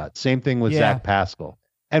some guts. Same thing with Zach Pascal.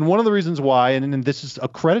 And one of the reasons why, and this is a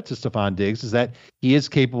credit to Stephon Diggs, is that he is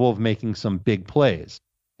capable of making some big plays.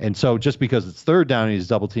 And so just because it's third down and he's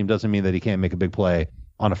double teamed doesn't mean that he can't make a big play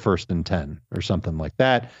on a 1st and 10 or something like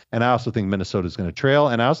that. And I also think Minnesota is going to trail.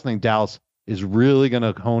 And I also think Dallas is really going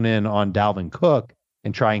to hone in on Dalvin Cook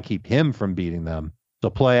and try and keep him from beating them. So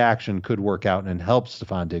play action could work out and help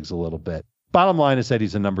Stephon Diggs a little bit. Bottom line is that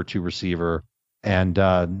he's a number 2 receiver and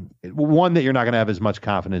one that you're not going to have as much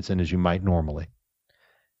confidence in as you might normally.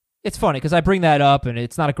 It's funny because I bring that up, and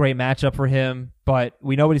it's not a great matchup for him, but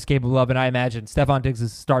we know what he's capable of, and I imagine Stephon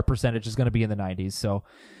Diggs' start percentage is going to be in the 90s, so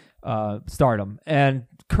start him. And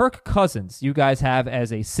Kirk Cousins, you guys have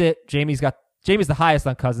as a sit. Jamie's the highest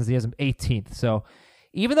on Cousins. He has him 18th. So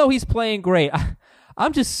even though he's playing great,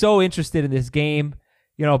 I'm just so interested in this game.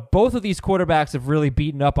 You know, both of these quarterbacks have really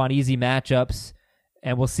beaten up on easy matchups,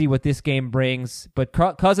 and we'll see what this game brings. But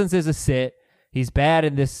Cousins is a sit. He's bad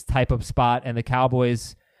in this type of spot, and the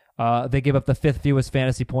Cowboys... they give up the 5th fewest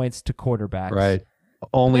fantasy points to quarterbacks. Right.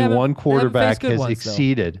 Only one quarterback has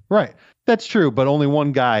exceeded. Though. Right. That's true. But only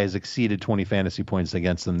one guy has exceeded 20 fantasy points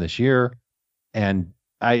against them this year. And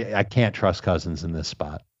I can't trust Cousins in this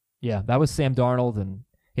spot. Yeah, that was Sam Darnold. And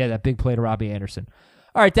that big play to Robbie Anderson.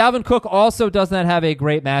 All right. Dalvin Cook also does not have a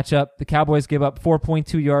great matchup. The Cowboys give up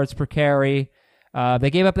 4.2 yards per carry.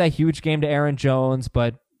 They gave up that huge game to Aaron Jones,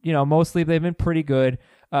 but mostly they've been pretty good.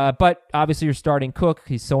 But obviously you're starting Cook.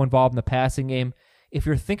 He's so involved in the passing game. If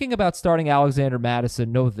you're thinking about starting Alexander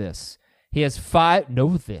Mattison, know this. He has 5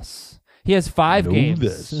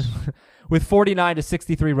 games with 49 to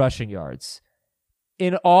 63 rushing yards.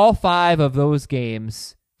 In all 5 of those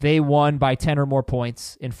games, they won by 10 or more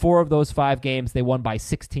points. In 4 of those 5 games, they won by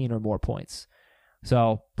 16 or more points.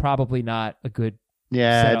 So probably not a good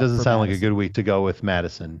it doesn't sound like a good week to go with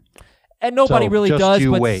Mattison. And nobody really does,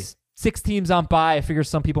 but wait. 6 teams on bye. I figure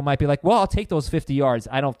some people might be like, well, I'll take those 50 yards.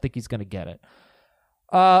 I don't think he's going to get it.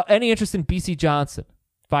 Any interest in BC Johnson?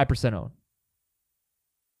 5% owned.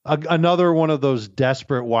 Another one of those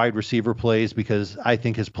desperate wide receiver plays because I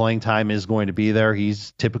think his playing time is going to be there.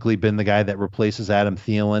 He's typically been the guy that replaces Adam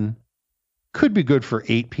Thielen. Could be good for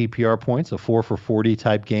 8 PPR points, a 4 for 40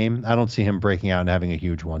 type game. I don't see him breaking out and having a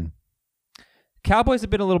huge one. Cowboys have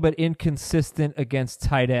been a little bit inconsistent against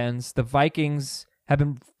tight ends. The Vikings have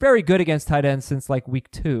been very good against tight ends since like week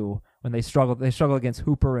 2 when they struggled. They struggled against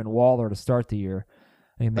Hooper and Waller to start the year.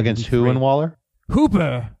 Against who and Waller?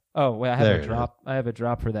 Hooper. Oh, wait, I have a drop. I have a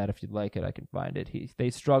drop for that if you'd like it. I can find it. They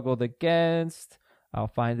struggled against. I'll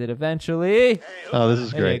find it eventually. Oh, this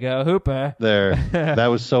is great. There you go, Hooper. There. That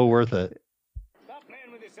was so worth it.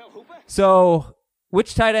 So,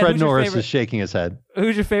 which tight end? Fred Norris is shaking his head.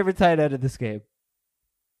 Who's your favorite tight end in this game?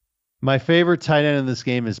 My favorite tight end in this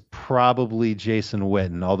game is probably Jason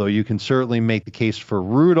Witten, although you can certainly make the case for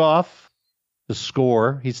Rudolph to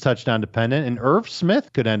score. He's touchdown dependent. And Irv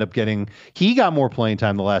Smith could end up he got more playing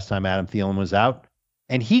time the last time Adam Thielen was out.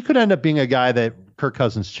 And he could end up being a guy that Kirk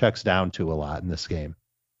Cousins checks down to a lot in this game.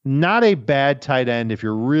 Not a bad tight end if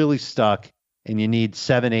you're really stuck and you need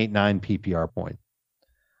 7, 8, 9 PPR points.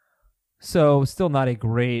 So still not a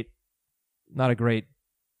great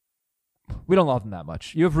we don't love them that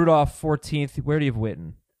much. You have Rudolph 14th. Where do you have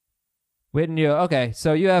Witten? Okay,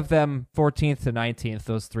 so you have them 14th to 19th,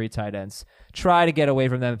 those 3 tight ends. Try to get away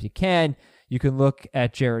from them if you can. You can look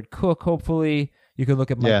at Jared Cook, hopefully. You can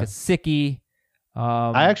look at Mike Gesicki.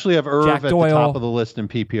 I actually have Irv at the top of the list in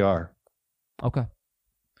PPR. Okay.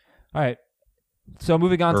 All right. So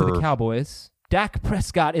moving on to the Cowboys. Dak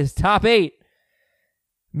Prescott is top 8.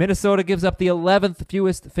 Minnesota gives up the 11th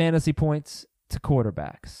fewest fantasy points to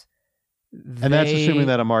quarterbacks. And that's assuming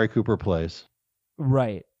that Amari Cooper plays.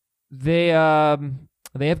 Right. They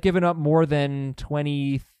have given up more than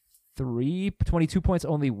 22 points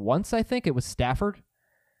only once, I think. It was Stafford.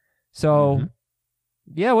 So,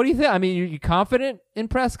 yeah, what do you think? I mean, you confident in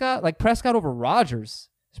Prescott? Like, Prescott over Rodgers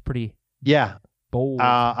is pretty bold.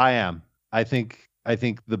 I am. I think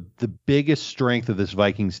the biggest strength of this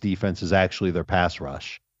Vikings defense is actually their pass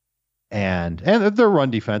rush and their run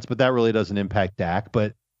defense, but that really doesn't impact Dak.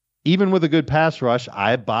 But even with a good pass rush,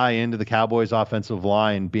 I buy into the Cowboys' offensive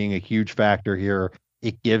line being a huge factor here.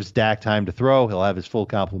 It gives Dak time to throw. He'll have his full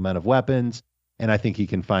complement of weapons, and I think he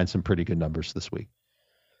can find some pretty good numbers this week.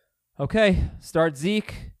 Okay, start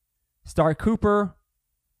Zeke, start Cooper,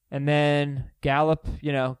 and then Gallup,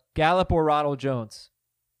 Gallup or Ronald Jones.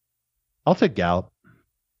 I'll take Gallup.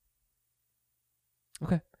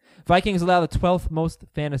 Okay. Vikings allow the 12th most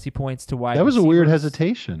fantasy points to wide That was receivers. a weird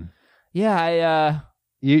hesitation. Yeah,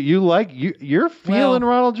 You're feeling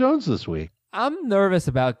Ronald Jones this week. I'm nervous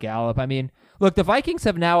about Gallup. I mean, look, the Vikings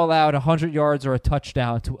have now allowed 100 yards or a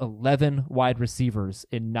touchdown to 11 wide receivers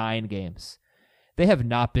in 9 games. They have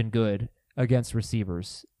not been good against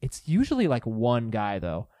receivers. It's usually like one guy,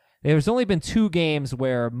 though. There's only been 2 games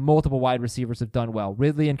where multiple wide receivers have done well.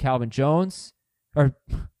 Ridley and Julio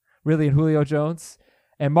Jones,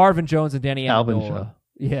 and Marvin Jones and Danny Amendola.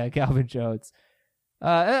 Yeah, Calvin Jones.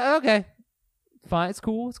 Okay. Fine. It's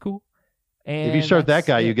cool. And if you start that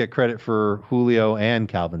guy, you get credit for Julio and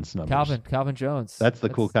Calvin's numbers. Calvin Jones. That's the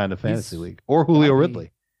cool kind of fantasy league. Or Julio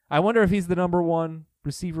Ridley. I wonder if he's the number 1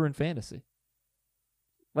 receiver in fantasy.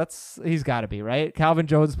 He's got to be, right? Calvin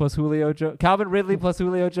Jones plus Julio Jones. Calvin Ridley plus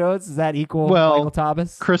Julio Jones. Does that equal Michael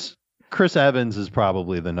Thomas? Chris Evans is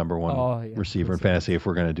probably the number 1 receiver in fantasy if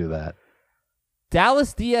we're going to do that.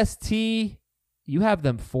 Dallas DST, you have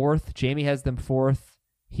them 4th. Jamie has them 4th.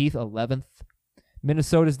 Heath 11th.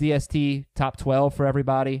 Minnesota's DST, top 12 for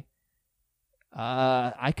everybody.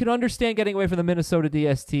 I could understand getting away from the Minnesota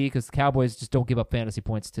DST because the Cowboys just don't give up fantasy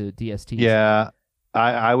points to DSTs. Yeah,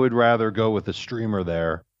 I would rather go with a streamer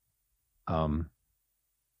there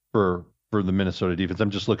for the Minnesota defense.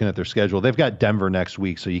 I'm just looking at their schedule. They've got Denver next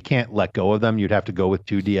week, so you can't let go of them. You'd have to go with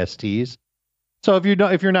 2 DSTs. So if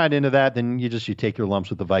you're not into that, then you take your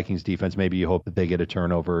lumps with the Vikings defense. Maybe you hope that they get a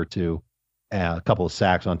turnover or 2. A couple of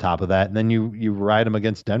sacks on top of that, and then you ride them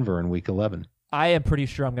against Denver in Week 11. I am pretty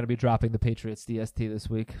sure I'm going to be dropping the Patriots DST this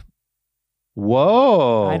week.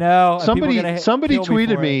 Whoa! I know. Somebody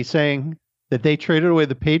tweeted me saying that they traded away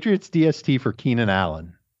the Patriots DST for Keenan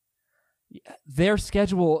Allen. Their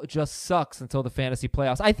schedule just sucks until the fantasy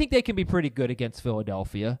playoffs. I think they can be pretty good against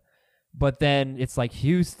Philadelphia, but then it's like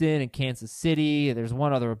Houston and Kansas City. There's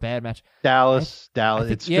one other bad match. Dallas.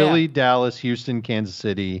 It's Philly, Dallas, Houston, Kansas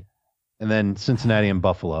City. And then Cincinnati and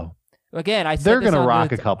Buffalo. Again, I said they're going to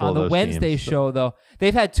rock a couple of those on the Wednesday teams, show, though.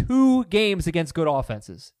 They've had 2 games against good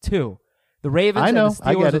offenses. 2. The Ravens and the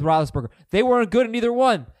Steelers with Roethlisberger. They weren't good in either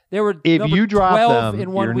one. They were if you drop 12 them,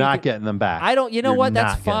 in one you're week. not getting them back. I don't. You know what?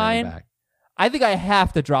 That's fine. I think I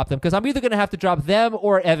have to drop them because I'm either going to have to drop them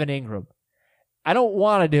or Evan Ingram. I don't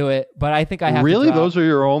want to do it, but I think I have. Really, to drop. those are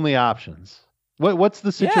your only options. What's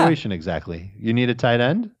the situation exactly? You need a tight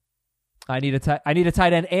end. I need a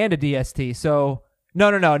tight end and a DST. So. No.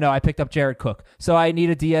 I picked up Jared Cook. So I need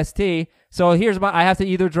a DST. So I have to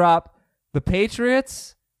either drop the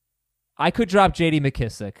Patriots. I could drop J.D.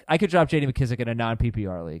 McKissick. In a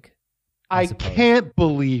non-PPR league. I can't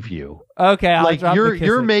believe you. Okay, I'll drop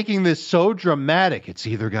you're making this so dramatic. It's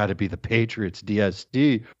either got to be the Patriots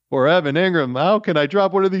DST or Evan Ingram. How can I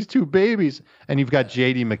drop one of these 2 babies? And you've got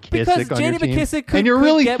J.D. McKissick on your team. McKissick and you're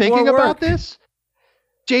really thinking about this?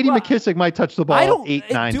 J.D. McKissick might touch the ball 8-9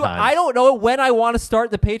 times. I don't know when I want to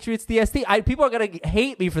start the Patriots DST. People are going to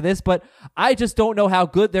hate me for this, but I just don't know how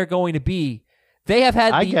good they're going to be. They have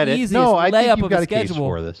had the easiest layup of the schedule.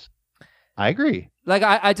 For this. I agree. Like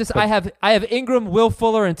I have Ingram, Will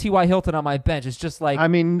Fuller, and T.Y. Hilton on my bench. It's just like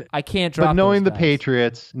I can't drop. But knowing those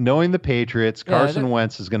the Patriots, Carson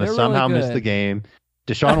Wentz is going to somehow miss the game.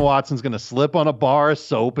 Deshaun Watson's going to slip on a bar of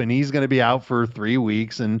soap, and he's going to be out for 3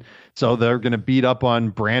 weeks. And so they're going to beat up on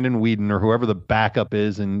Brandon Weeden or whoever the backup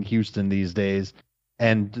is in Houston these days.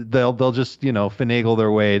 and they'll just finagle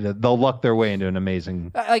their way. They'll luck their way into an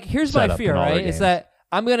amazing. Here's my setup fear, in all their right? Is games. that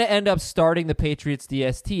I'm going to end up starting the Patriots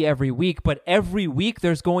DST every week, but every week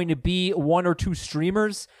there's going to be one or two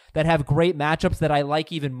streamers that have great matchups that I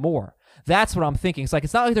like even more. That's what I'm thinking.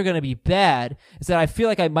 It's not like they're going to be bad. It's that I feel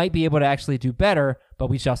like I might be able to actually do better, but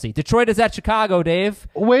we shall see. Detroit is at Chicago, Dave.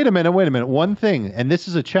 Wait a minute. One thing, and this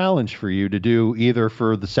is a challenge for you to do either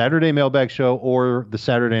for the Saturday Mailbag Show or the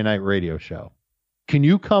Saturday Night Radio Show. Can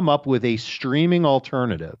you come up with a streaming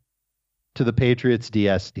alternative to the Patriots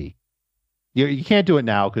DST? You can't do it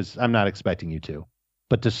now because I'm not expecting you to.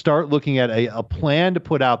 But to start looking at a plan to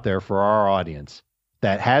put out there for our audience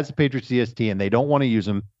that has the Patriots DST and they don't want to use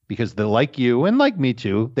them because they like you and like me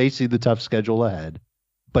too. They see the tough schedule ahead.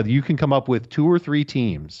 But you can come up with 2 or 3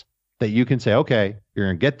 teams that you can say, okay, you're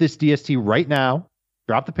going to get this DST right now,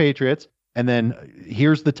 drop the Patriots, and then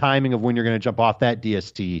here's the timing of when you're going to jump off that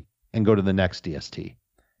DST and go to the next DST.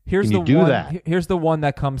 Here's Can you do that? Here's the one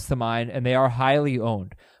that comes to mind, and they are highly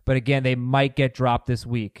owned. But again, they might get dropped this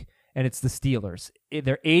week, and it's the Steelers.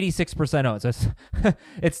 They're 86% owned. So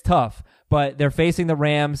it's tough, but they're facing the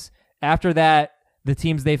Rams. After that, the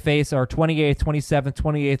teams they face are 28th, 27th,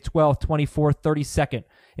 28th, 12th, 24th, 32nd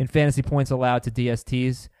in fantasy points allowed to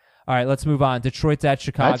DSTs. All right, let's move on. Detroit's at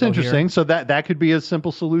Chicago. That's interesting. Here. So that could be a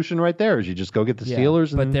simple solution right there. Is you just go get the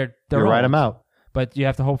Steelers and they're you write them out. But you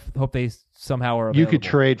have to hope they somehow are available. You could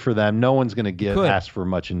trade for them. No one's going to ask for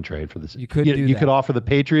much in trade for this. You could do You that. could offer the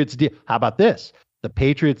Patriots. How about this? The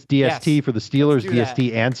Patriots DST Yes. for the Steelers Let's do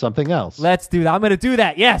DST and something else. Let's do that. I'm going to do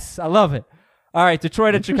that. Yes, I love it. All right,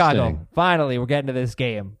 Detroit at Chicago. Interesting. Finally, we're getting to this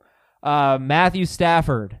game. Matthew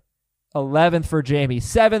Stafford, 11th for Jamie,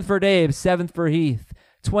 7th for Dave, 7th for Heath.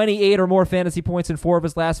 28 or more fantasy points in 4 of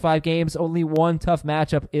his last 5 games. Only one tough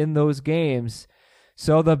matchup in those games.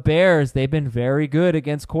 So the Bears, they've been very good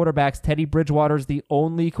against quarterbacks. Teddy Bridgewater is the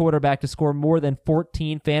only quarterback to score more than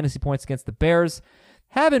 14 fantasy points against the Bears.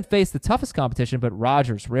 Haven't faced the toughest competition, but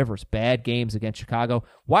Rodgers, Rivers, bad games against Chicago.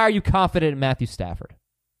 Why are you confident in Matthew Stafford?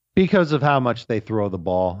 Because of how much they throw the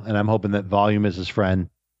ball, and I'm hoping that volume is his friend.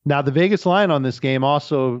 Now, the Vegas line on this game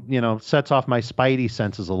also, sets off my spidey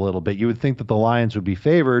senses a little bit. You would think that the Lions would be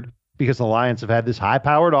favored because the Lions have had this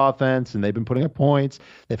high-powered offense, and they've been putting up points.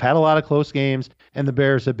 They've had a lot of close games, and the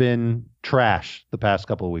Bears have been trash the past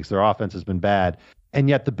couple of weeks. Their offense has been bad, and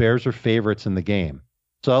yet the Bears are favorites in the game.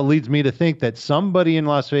 So it leads me to think that somebody in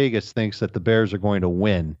Las Vegas thinks that the Bears are going to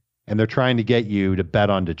win, and they're trying to get you to bet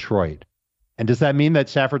on Detroit. And does that mean that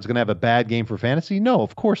Stafford's going to have a bad game for fantasy? No,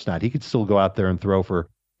 of course not. He could still go out there and throw for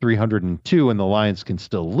 302 and the Lions can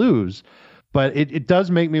still lose. But it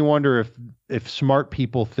does make me wonder if smart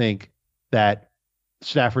people think that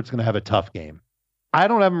Stafford's going to have a tough game. I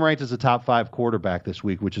don't have him ranked as a top 5 quarterback this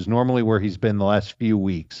week, which is normally where he's been the last few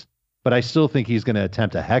weeks. But I still think he's going to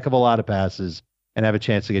attempt a heck of a lot of passes and have a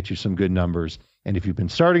chance to get you some good numbers. And if you've been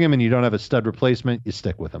starting him and you don't have a stud replacement, you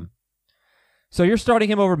stick with him. So you're starting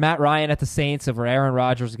him over Matt Ryan at the Saints over Aaron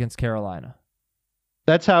Rodgers against Carolina.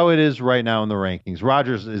 That's how it is right now in the rankings.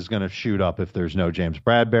 Rodgers is going to shoot up if there's no James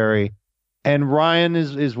Bradbury. And Ryan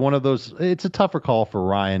is one of those. It's a tougher call for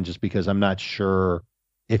Ryan just because I'm not sure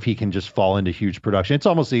if he can just fall into huge production. It's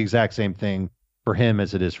almost the exact same thing for him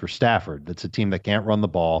as it is for Stafford. That's a team that can't run the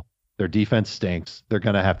ball. Their defense stinks. They're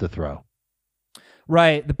going to have to throw.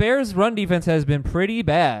 Right. The Bears' run defense has been pretty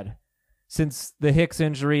bad since the Hicks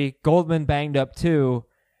injury. Goldman banged up too.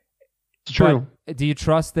 It's true. But do you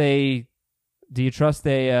trust a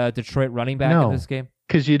Detroit running back in this game?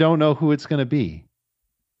 Because you don't know who it's going to be.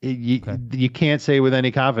 You can't say with any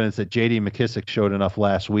confidence that J.D. McKissic showed enough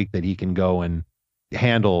last week that he can go and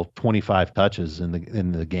handle 25 touches in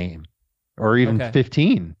the game, or even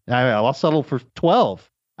 15. I'll settle for 12.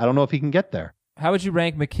 I don't know if he can get there. How would you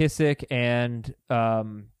rank McKissic and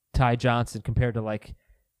Ty Johnson compared to like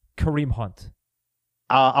Kareem Hunt?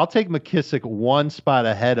 I'll take McKissic one spot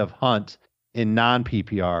ahead of Hunt in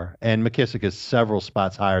non-PPR, and McKissic is several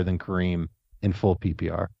spots higher than Kareem in full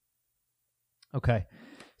PPR. Okay.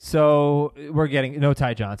 So we're getting no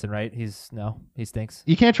Ty Johnson, right? He stinks.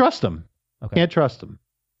 You can't trust him. Okay. Can't trust him.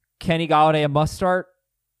 Kenny Golladay a must start?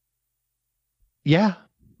 Yeah.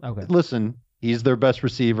 Okay. Listen, he's their best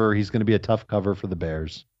receiver. He's going to be a tough cover for the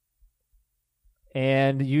Bears.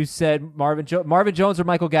 And you said Marvin Jones or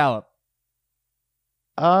Michael Gallup?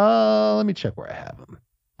 Let me check where I have him.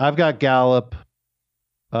 I've got Gallup.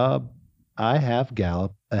 I have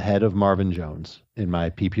Gallup ahead of Marvin Jones in my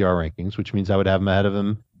PPR rankings, which means I would have him ahead of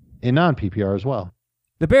him in non-PPR as well.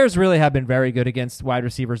 The Bears really have been very good against wide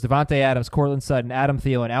receivers. Devontae Adams, Cortland Sutton, Adam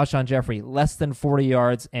Thielen, Alshon Jeffrey, less than 40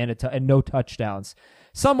 yards and no touchdowns.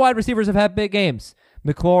 Some wide receivers have had big games,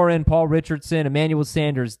 McLaurin, Paul Richardson, Emmanuel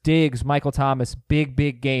Sanders, Diggs, Michael Thomas,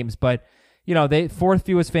 big games. But, they fourth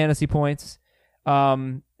fewest fantasy points.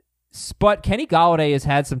 But Kenny Golladay has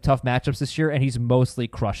had some tough matchups this year, and he's mostly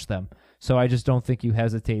crushed them. So I just don't think you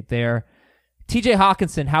hesitate there. TJ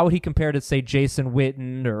Hawkinson, how would he compare to, say, Jason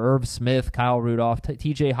Witten or Irv Smith, Kyle Rudolph?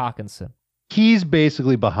 TJ Hawkinson. He's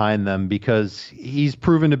basically behind them because he's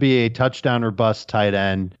proven to be a touchdown or bust tight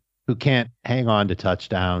end who can't hang on to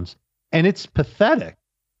touchdowns. And it's pathetic.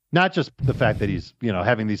 Not just the fact that he's,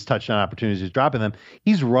 having these touchdown opportunities, he's dropping them.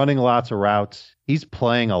 He's running lots of routes. He's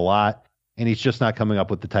playing a lot, and he's just not coming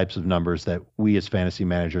up with the types of numbers that we as fantasy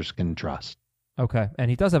managers can trust. Okay. And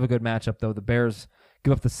he does have a good matchup, though. The Bears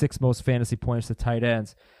give up the 6th most fantasy points to tight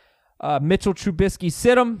ends. Mitchell Trubisky,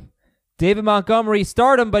 sit him. David Montgomery,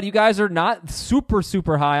 start him, but you guys are not super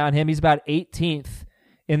high on him. He's about 18th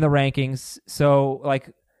in the rankings. So,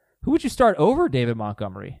 who would you start over David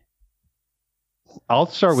Montgomery? I'll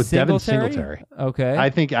start with Devin Singletary? Singletary. Okay.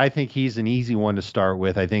 I think he's an easy one to start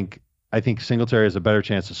with. I think Singletary has a better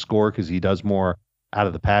chance to score because he does more out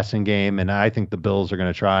of the passing game, and I think the Bills are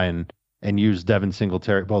going to try and use Devin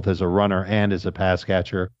Singletary both as a runner and as a pass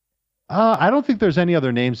catcher. I don't think there's any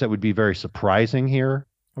other names that would be very surprising here.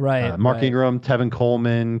 Right. Mark Ingram, Tevin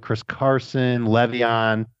Coleman, Chris Carson,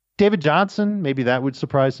 Le'Veon, David Johnson. Maybe that would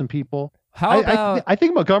surprise some people. How about... I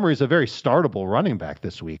think Montgomery is a very startable running back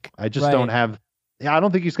this week. I just don't have... I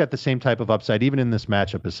don't think he's got the same type of upside, even in this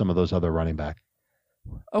matchup, as some of those other running backs.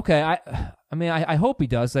 Okay, I hope he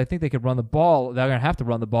does. I think they could run the ball. They're going to have to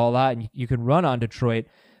run the ball a lot, and you can run on Detroit.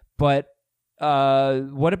 But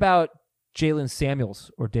what about Jalen Samuels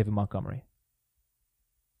or David Montgomery?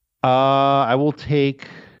 I will take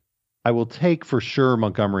for sure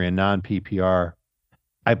Montgomery in non-PPR.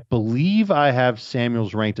 I believe I have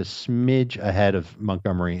Samuels ranked a smidge ahead of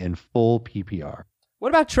Montgomery in full PPR. What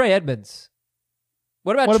about Trey Edmonds?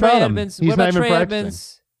 What about Trey Edmonds? He's what about not even Trey practicing.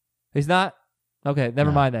 Edmonds? He's not? Okay,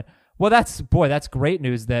 never mind then. Well, that's great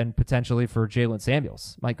news then potentially for Jalen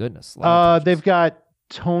Samuels. My goodness. They've got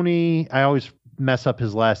Tony. I always mess up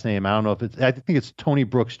his last name. I don't know if it's. I think it's Tony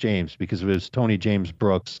Brooks James, because if it was Tony James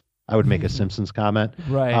Brooks, I would make a Simpsons comment.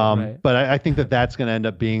 Right. But I think that's going to end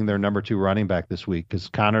up being their number 2 running back this week because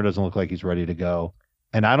Connor doesn't look like he's ready to go,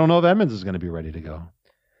 and I don't know if Edmonds is going to be ready to go.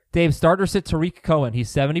 Dave, starter sit Tariq Cohen.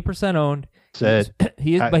 He's 70% owned. Said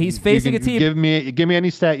he is, but he's facing a team. Give me any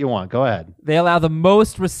stat you want. Go ahead. They allow the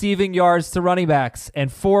most receiving yards to running backs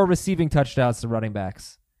and 4 receiving touchdowns to running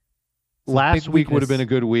backs. Last week would have been a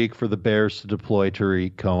good week for the Bears to deploy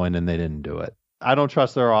Tariq Cohen, and they didn't do it. I don't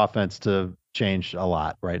trust their offense to change a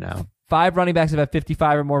lot right now. 5 running backs have had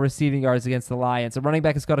 55 or more receiving yards against the Lions. A running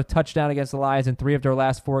back has got a touchdown against the Lions in 3 of their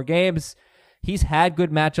last 4 games. He's had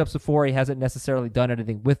good matchups before. He hasn't necessarily done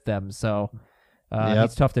anything with them, so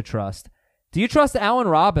he's tough to trust. Do you trust Allen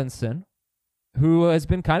Robinson, who has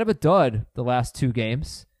been kind of a dud the last 2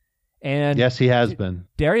 games? And yes, he has been.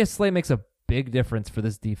 Darius Slay makes a big difference for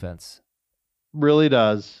this defense. Really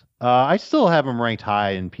does. I still have him ranked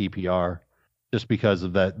high in PPR just because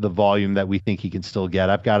of the volume that we think he can still get.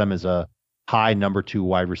 I've got him as a high number 2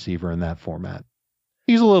 wide receiver in that format.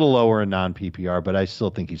 He's a little lower in non-PPR, but I still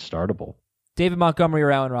think he's startable. David Montgomery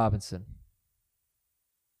or Allen Robinson?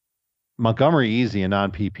 Montgomery easy in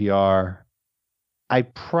non-PPR. I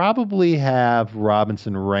probably have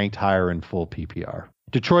Robinson ranked higher in full PPR.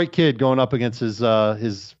 Detroit kid going up against his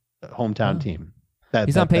hometown team.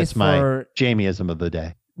 He's on pace that's my for Jamieism of the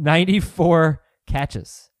day. 94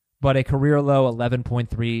 catches, but a career low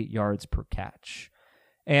 11.3 yards per catch.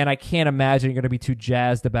 And I can't imagine you're going to be too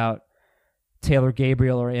jazzed about Taylor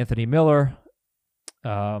Gabriel or Anthony Miller.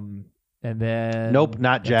 And then nope,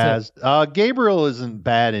 not jazzed. Gabriel isn't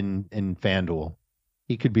bad in FanDuel.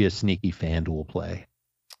 He could be a sneaky FanDuel play.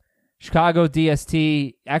 Chicago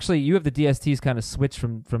DST. Actually, you have the DSTs kind of switched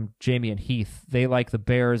from Jamie and Heath. They like the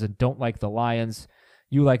Bears and don't like the Lions.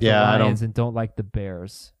 You like the Lions and don't like the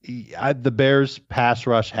Bears. The Bears' pass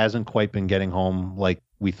rush hasn't quite been getting home like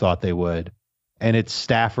we thought they would. And it's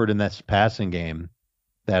Stafford in this passing game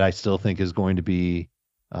that I still think is going to be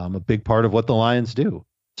a big part of what the Lions do.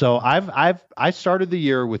 So I started the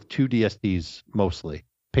year with 2 DSTs mostly,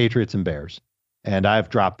 Patriots and Bears. And I've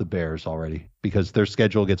dropped the Bears already because their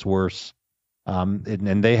schedule gets worse. And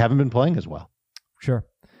they haven't been playing as well. Sure.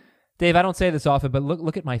 Dave, I don't say this often, but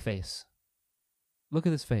look at my face. Look at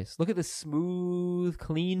this face. Look at this smooth,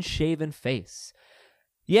 clean-shaven face.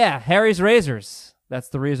 Yeah, Harry's Razors. That's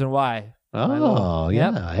the reason why. Oh,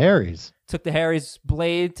 yeah, Harry's. Took the Harry's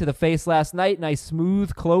blade to the face last night. Nice,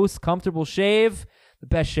 smooth, close, comfortable shave. The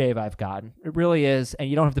best shave I've gotten. It really is, and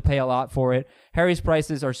you don't have to pay a lot for it. Harry's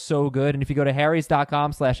prices are so good, and if you go to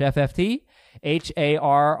harrys.com/FFT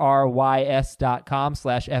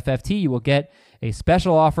HARRYS.com/FFT. You will get a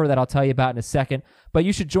special offer that I'll tell you about in a second. But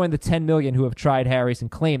you should join the 10 million who have tried Harry's and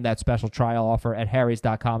claim that special trial offer at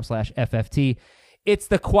harrys.com/FFT. It's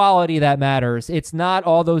the quality that matters. It's not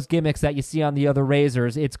all those gimmicks that you see on the other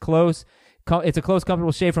razors. It's close. It's a close,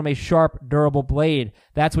 comfortable shave from a sharp, durable blade.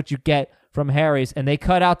 That's what you get from Harry's, and they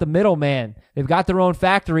cut out the middleman. They've got their own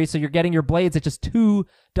factory, so you're getting your blades at just $2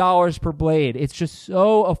 per blade. It's just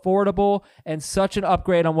so affordable and such an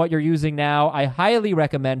upgrade on what you're using now. I highly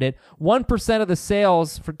recommend it. 1% of the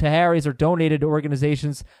sales to Harry's are donated to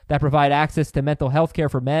organizations that provide access to mental health care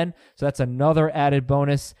for men, so that's another added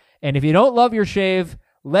bonus. And if you don't love your shave,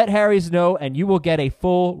 let Harry's know, and you will get a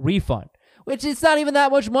full refund, which is not even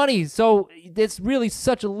that much money. So it's really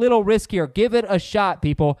such a little risk here. Give it a shot,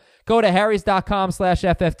 people. Go to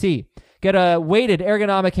harrys.com/FFT. Get a weighted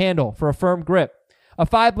ergonomic handle for a firm grip, a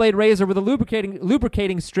 5-blade razor with a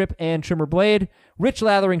lubricating strip and trimmer blade, rich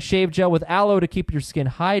lathering shave gel with aloe to keep your skin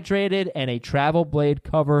hydrated, and a travel blade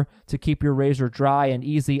cover to keep your razor dry and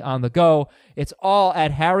easy on the go. It's all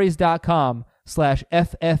at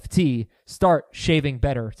harrys.com/FFT. Start shaving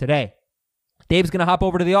better today. Dave's going to hop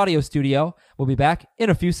over to the audio studio. We'll be back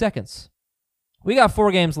in a few seconds. We got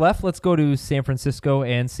 4 games left. Let's go to San Francisco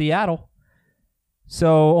and Seattle.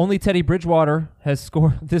 So only Teddy Bridgewater has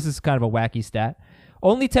scored. This is kind of a wacky stat.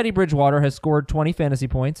 Only Teddy Bridgewater has scored 20 fantasy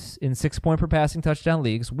points in 6-point per passing touchdown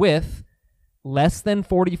leagues with less than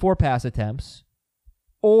 44 pass attempts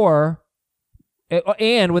and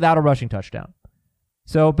without a rushing touchdown.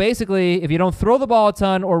 So basically, if you don't throw the ball a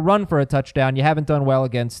ton or run for a touchdown, you haven't done well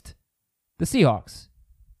against the Seahawks.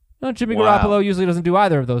 No, Jimmy Garoppolo usually doesn't do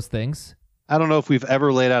either of those things. I don't know if we've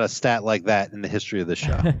ever laid out a stat like that in the history of the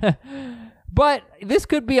show. But this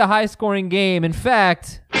could be a high-scoring game. In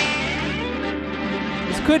fact,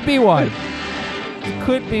 this could be one. It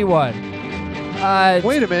could be one.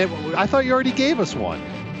 Wait a minute. I thought you already gave us one.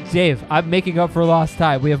 Dave, I'm making up for lost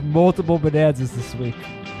time. We have multiple bonanzas this week.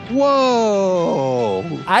 Whoa.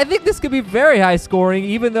 I think this could be very high-scoring,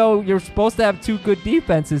 even though you're supposed to have 2 good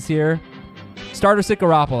defenses here. Starter sit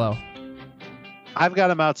Garoppolo. I've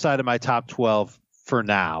got him outside of my top 12 for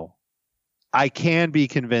now. I can be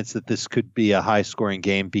convinced that this could be a high-scoring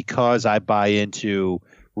game because I buy into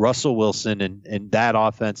Russell Wilson and that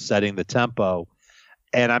offense setting the tempo.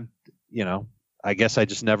 And I guess I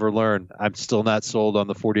just never learn. I'm still not sold on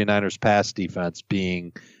the 49ers pass defense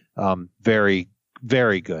being very,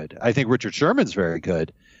 very good. I think Richard Sherman's very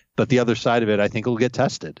good. But the other side of it, I think, will get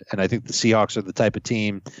tested. And I think the Seahawks are the type of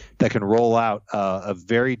team that can roll out a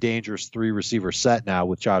very dangerous 3-receiver set now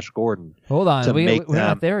with Josh Gordon. Hold on. We're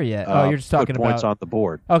not there yet. You're just talking about points on the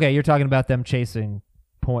board. Okay, you're talking about them chasing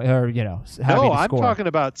point, or having to score. No, I'm talking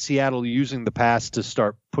about Seattle using the pass to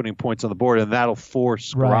start putting points on the board, and that'll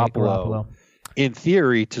force Garoppolo, in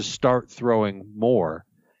theory, to start throwing more.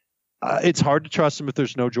 It's hard to trust him if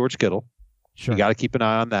there's no George Kittle. Sure. You got to keep an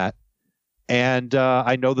eye on that. And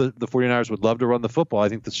I know the 49ers would love to run the football. I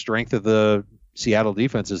think the strength of the Seattle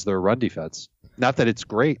defense is their run defense. Not that it's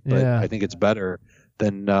great, but I think it's better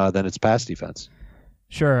than its pass defense.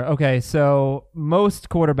 Sure. Okay, so most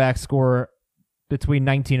quarterbacks score between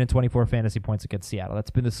 19 and 24 fantasy points against Seattle.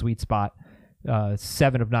 That's been the sweet spot.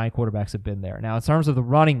 7 of 9 quarterbacks have been there. Now, in terms of the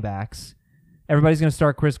running backs, everybody's going to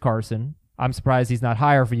start Chris Carson. I'm surprised he's not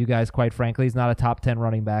higher for you guys, quite frankly. He's not a top 10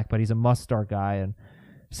 running back, but he's a must-start guy, and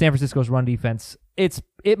San Francisco's run defense,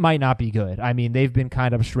 it might not be good. I mean, they've been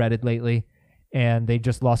kind of shredded lately, and they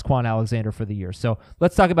just lost Quan Alexander for the year. So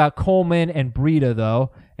let's talk about Coleman and Breida,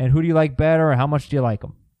 though. And who do you like better, or how much do you like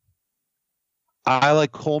them? I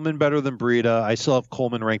like Coleman better than Breida. I still have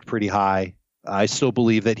Coleman ranked pretty high. I still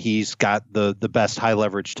believe that he's got the best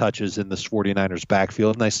high-leverage touches in this 49ers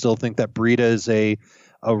backfield, and I still think that Breida is a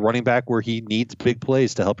running back where he needs big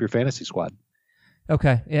plays to help your fantasy squad.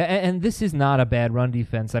 Okay, yeah, and this is not a bad run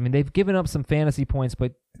defense. I mean, they've given up some fantasy points,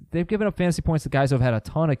 but they've given up fantasy points to guys who have had a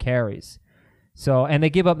ton of carries. So, and they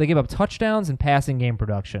give up touchdowns and passing game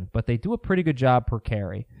production, but they do a pretty good job per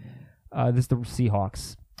carry. This is the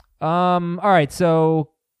Seahawks. All right,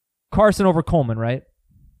 so Carson over Coleman, right?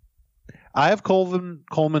 I have Coleman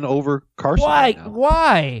over Carson. Why? Right now.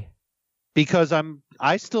 Why? Because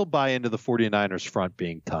I still buy into the 49ers front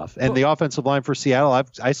being tough, and the offensive line for Seattle,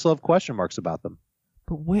 I still have question marks about them.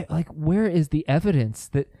 But where is the evidence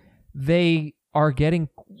that they are getting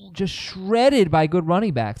just shredded by good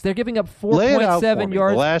running backs? They're giving up 4.7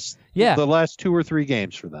 yards. The last 2 or 3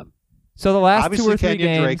 games for them. So the last Obviously, 2 or 3 Kenyon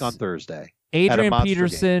games. Drake on Thursday. Adrian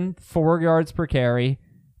Peterson, 4 yards per carry.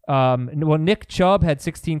 Nick Chubb had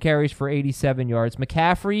 16 carries for 87 yards.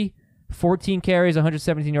 McCaffrey, 14 carries,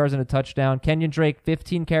 117 yards, and a touchdown. Kenyon Drake,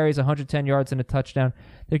 15 carries, 110 yards, and a touchdown.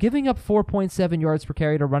 They're giving up 4.7 yards per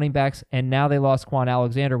carry to running backs, and now they lost Quan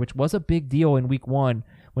Alexander, which was a big deal in week 1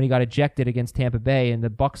 when he got ejected against Tampa Bay, and the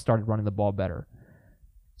Bucs started running the ball better.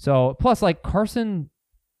 So, plus, like, Carson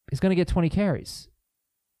is going to get 20 carries.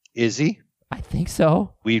 Is he? I think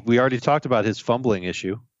so. We already talked about his fumbling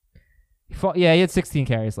issue. Yeah, he had 16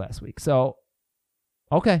 carries last week. So,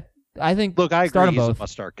 okay. I think Look, I start agree them he's both. a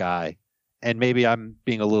must-start guy. And maybe I'm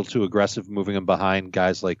being a little too aggressive moving him behind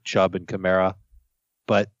guys like Chubb and Kamara.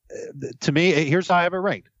 But to me, here's how I have it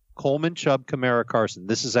ranked. Coleman, Chubb, Kamara, Carson.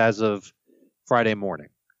 This is as of Friday morning.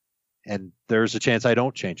 And there's a chance I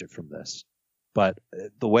don't change it from this. But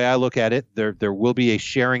the way I look at it, there will be a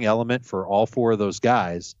sharing element for all 4 of those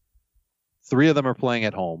guys. 3 of them are playing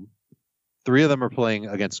at home. 3 of them are playing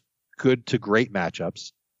against good to great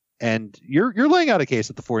matchups. And you're laying out a case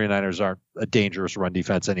that the 49ers aren't a dangerous run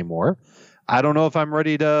defense anymore. I don't know if I'm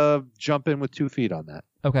ready to jump in with 2 feet on that.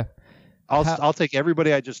 Okay. I'll take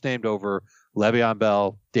everybody I just named over Le'Veon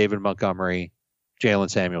Bell, David Montgomery, Jalen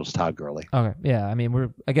Samuels, Todd Gurley. Okay. Yeah, I mean, we're,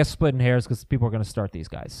 I guess, splitting hairs because people are going to start these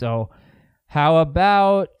guys. So how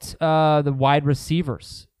about the wide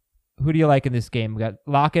receivers? Who do you like in this game? We got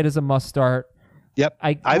Lockett as a must start. Yep.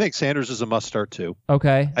 I think Sanders is a must start too.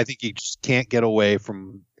 Okay. I think you just can't get away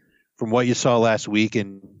from what you saw last week.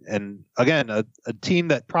 And again, a team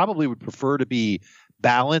that probably would prefer to be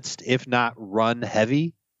balanced, if not run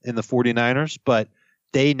heavy in the 49ers, but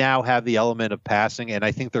they now have the element of passing, and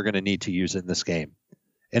I think they're going to need to use it in this game.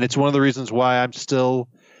 And it's one of the reasons why I'm still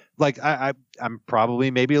like, I'm probably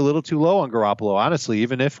maybe a little too low on Garoppolo, honestly,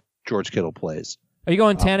 even if George Kittle plays. Are you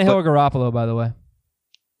going Tannehill or Garoppolo, by the way?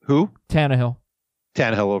 Who? Tannehill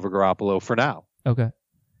over Garoppolo for now. Okay.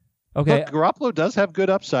 Okay. Look, Garoppolo does have good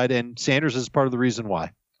upside, and Sanders is part of the reason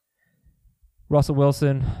why. Russell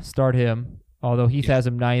Wilson, start him. Although Heath has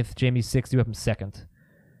him 9th, Jamie's 6th, you have him 2nd.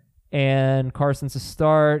 And Carson's a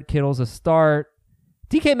start, Kittle's a start.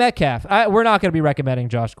 DK Metcalf, we're not going to be recommending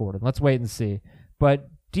Josh Gordon. Let's wait and see. But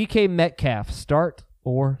DK Metcalf, start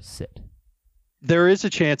or sit? There is a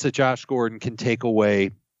chance that Josh Gordon can take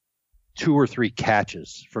away 2 or 3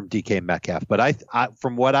 catches from DK Metcalf. But I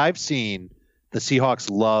from what I've seen, the Seahawks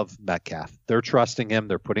love Metcalf. They're trusting him.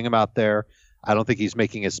 They're putting him out there. I don't think he's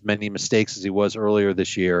making as many mistakes as he was earlier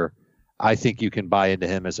this year. I think you can buy into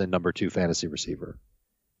him as a number 2 fantasy receiver.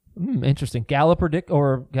 Interesting. Gallup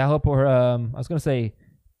or I was going to say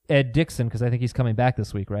Ed Dixon because I think he's coming back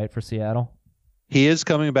this week, right, for Seattle? He is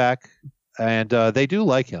coming back, and they do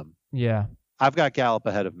like him. Yeah. I've got Gallup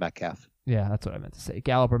ahead of Metcalf. Yeah, that's what I meant to say.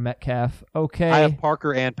 Gallup or Metcalf. Okay. I have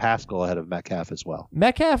Parker and Pascal ahead of Metcalf as well.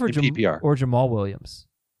 Metcalf or PPR. Jamal Williams?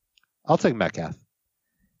 I'll take Metcalf.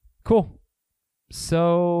 Cool.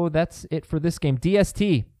 So that's it for this game.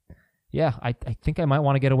 DST. Yeah, I think I might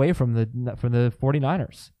want to get away from the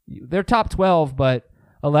 49ers. They're top 12, but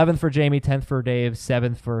 11th for Jamie, 10th for Dave,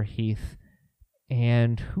 7th for Heath.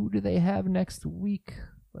 And who do they have next week?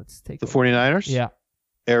 Let's take the 49ers? Yeah.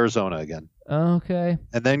 Arizona again. Okay.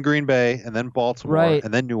 And then Green Bay, and then Baltimore, right.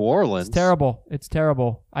 And then New Orleans. It's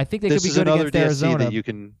terrible. I think they could be good against DSC Arizona. That you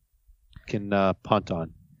can punt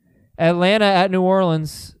on. Atlanta at New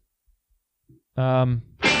Orleans. Not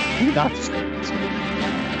just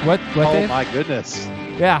What oh Dave? my goodness.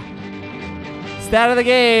 Yeah. Stat of the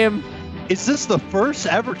game. Is this the first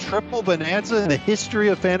ever triple bonanza in the history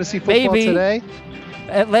of fantasy football Maybe. today?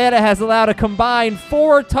 Atlanta has allowed a combined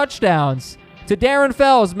 4 touchdowns to Darren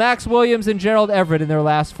Fells, Max Williams, and Gerald Everett in their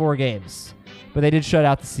last 4 games. But they did shut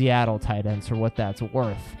out the Seattle tight ends for what that's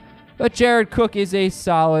worth. But Jared Cook is a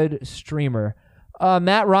solid streamer.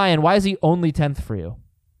 Matt Ryan, why is he only 10th for you?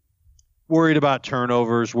 Worried about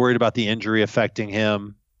turnovers, worried about the injury affecting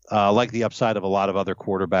him. Like the upside of a lot of other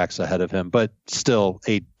quarterbacks ahead of him, but still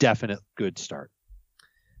a definite good start.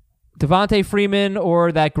 Devontae Freeman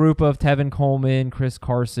or that group of Tevin Coleman, Chris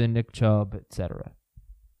Carson, Nick Chubb, etc.?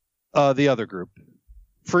 The other group.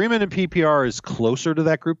 Freeman in PPR is closer to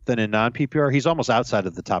that group than in non-PPR. He's almost outside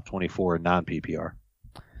of the top 24 in non-PPR.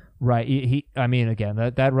 Right. I mean, again,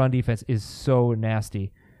 that run defense is so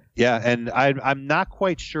nasty. Yeah, and I'm not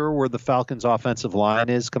quite sure where the Falcons' offensive line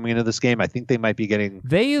is coming into this game. I think they might be getting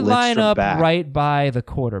They line up back. right by the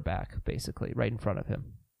quarterback, basically, right in front of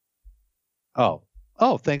him.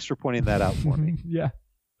 Oh, thanks for pointing that out for me. Yeah.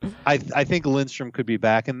 I think Lindstrom could be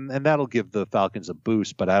back, and that'll give the Falcons a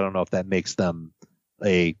boost, but I don't know if that makes them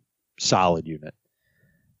a solid unit.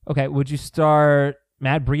 Okay, would you start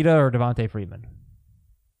Matt Breida or Devontae Freeman?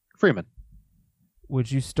 Freeman.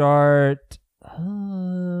 Would you start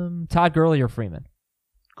Todd Gurley or Freeman?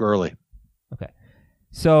 Gurley. Okay.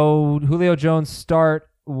 So Julio Jones start,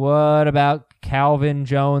 What about Calvin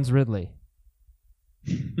Jones Ridley?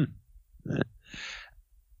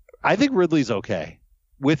 I think Ridley's okay.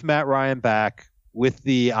 With Matt Ryan back, with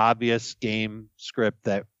the obvious game script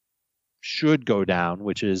that should go down,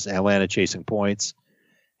 which is Atlanta chasing points.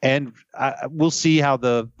 And we'll see how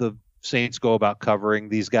the Saints go about covering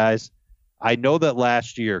these guys. I know that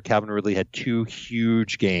last year, Calvin Ridley had 2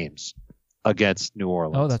 huge games against New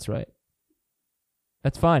Orleans. Oh, that's right.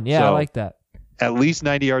 That's fine. Yeah, So, I like that. At least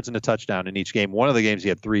 90 yards and a touchdown in each game. One of the games he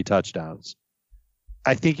had 3 touchdowns.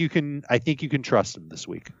 I think you can trust him this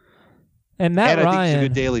week. And Matt I Ryan, think he's a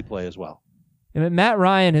good daily play as well. and Matt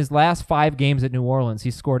Ryan, his last 5 games at New Orleans, he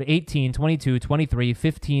scored 18, 22, 23,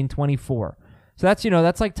 15, 24. So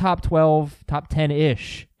that's like top 12, top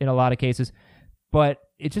 10-ish in a lot of cases. But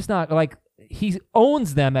it's just not like he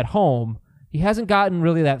owns them at home. He hasn't gotten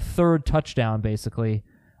really that third touchdown basically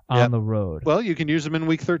on the road. Well, you can use them in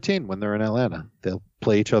week 13 when they're in Atlanta. They'll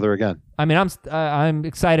play each other again. I mean, I'm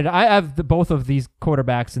excited. I have both of these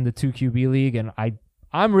quarterbacks in the 2 QB league, and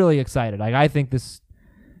I'm really excited. I think this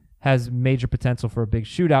has major potential for a big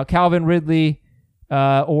shootout. Calvin Ridley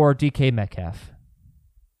or DK Metcalf.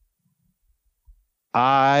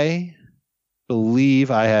 I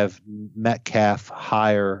believe I have Metcalf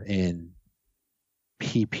higher in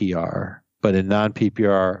PPR, but in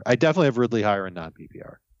non-PPR, I definitely have Ridley higher in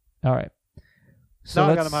non-PPR. All right. So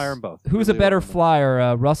I got him higher in both. Who's a Ridley better over them.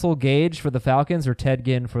 flyer, Russell Gage for the Falcons or Ted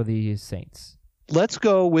Ginn for the Saints? Let's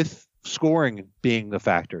go with scoring being the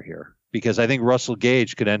factor here, because I think Russell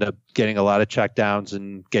Gage could end up getting a lot of checkdowns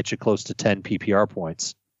and get you close to 10 PPR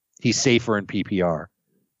points. He's safer in PPR.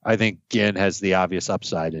 I think Ginn has the obvious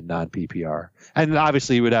upside in non-PPR. And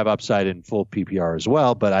obviously he would have upside in full PPR as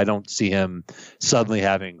well, but I don't see him suddenly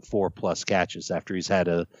having 4+ catches after he's had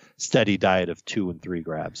a steady diet of 2 and 3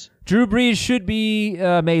 grabs. Drew Brees should be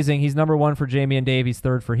amazing. He's number 1 for Jamie and Dave. He's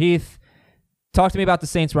 3rd for Heath. Talk to me about the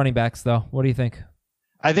Saints running backs, though. What do you think?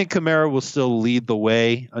 I think Kamara will still lead the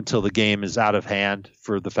way until the game is out of hand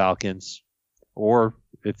for the Falcons, or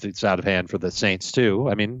if it's out of hand for the Saints too.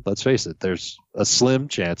 I mean, let's face it, there's a slim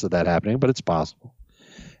chance of that happening, but it's possible.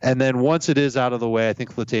 And then once it is out of the way, I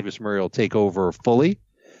think Latavius Murray will take over fully.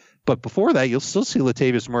 But before that, you'll still see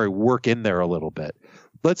Latavius Murray work in there a little bit.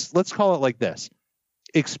 Let's call it like this.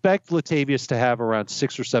 Expect Latavius to have around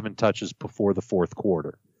 6 or 7 touches before the 4th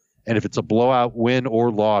quarter. And if it's a blowout win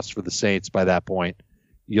or loss for the Saints by that point,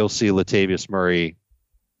 you'll see Latavius Murray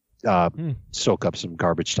soak up some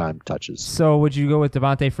garbage time touches. So would you go with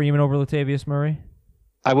Devontae Freeman over Latavius Murray?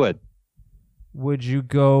 I would. Would you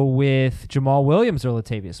go with Jamal Williams or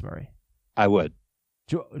Latavius Murray? I would.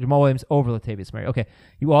 Jamal Williams over Latavius Murray. Okay.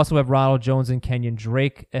 You also have Ronald Jones and Kenyon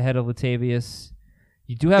Drake ahead of Latavius.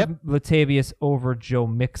 You do have Latavius over Joe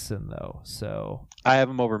Mixon, though. So I have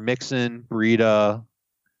him over Mixon, Breida,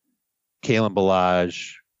 Kalen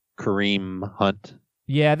Ballage, Kareem Hunt.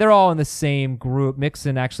 yeah, they're all in the same group.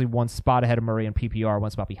 Mixon actually 1 spot ahead of Murray in PPR,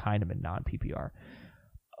 1 spot behind him in non-PPR.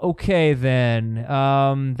 Okay, then.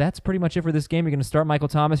 That's pretty much it for this game. You're going to start Michael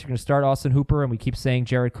Thomas. You're going to start Austin Hooper, and we keep saying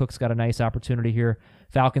Jared Cook's got a nice opportunity here.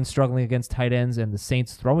 Falcons struggling against tight ends, and the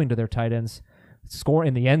Saints throwing to their tight ends. Score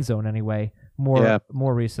in the end zone anyway, more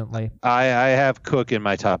recently. I have Cook in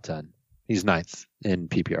my top 10. He's 9th in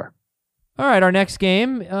PPR. All right, our next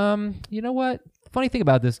game. You know what? Funny thing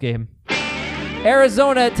about this game.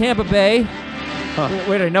 Arizona at Tampa Bay.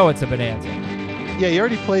 We already know it's a bonanza. Yeah, you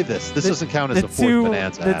already played this. This doesn't count as a 4th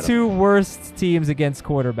bonanza. The 2 worst teams against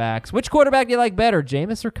quarterbacks. Which quarterback do you like better,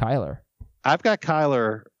 Jameis or Kyler? I've got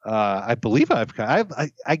Kyler. I believe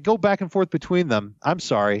I go back and forth between them. I'm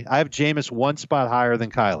sorry. I have Jameis 1 spot higher than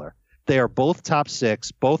Kyler. They are both top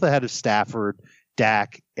 6, both ahead of Stafford,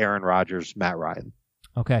 Dak, Aaron Rodgers, Matt Ryan.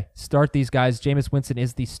 Okay, start these guys. Jameis Winston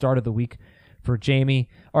is the start of the week for Jamie.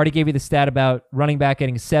 Already gave you the stat about running back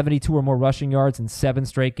getting 72 or more rushing yards in 7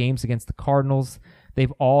 straight games against the Cardinals.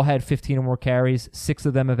 They've all had 15 or more carries. 6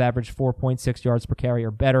 of them have averaged 4.6 yards per carry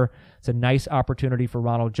or better. It's a nice opportunity for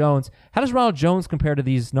Ronald Jones. How does Ronald Jones compare to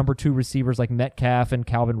these number 2 receivers like Metcalf and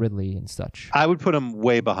Calvin Ridley and such? I would put him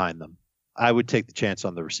way behind them. I would take the chance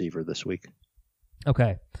on the receiver this week.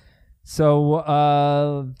 Okay.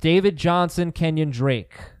 So, David Johnson, Kenyon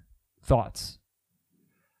Drake. Thoughts?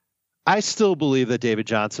 I still believe that David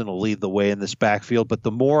Johnson will lead the way in this backfield, but the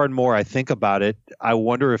more and more I think about it, I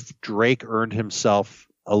wonder if Drake earned himself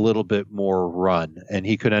a little bit more run, and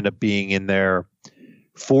he could end up being in there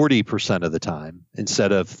 40% of the time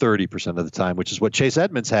instead of 30% of the time, which is what Chase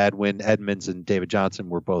Edmonds had when Edmonds and David Johnson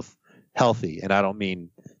were both healthy. And I don't mean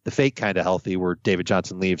the fake kind of healthy where David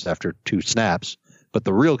Johnson leaves after 2 snaps, but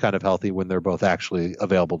the real kind of healthy when they're both actually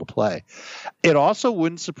available to play. It also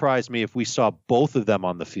wouldn't surprise me if we saw both of them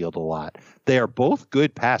on the field a lot. They are both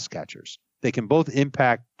good pass catchers. They can both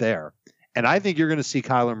impact there. And I think you're going to see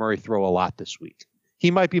Kyler Murray throw a lot this week.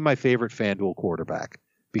 He might be my favorite FanDuel quarterback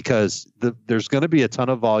because there's going to be a ton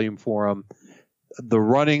of volume for him. The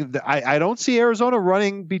running, I don't see Arizona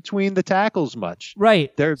running between the tackles much.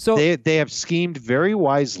 Right. They have schemed very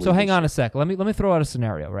wisely. So hang on a sec. Let me throw out a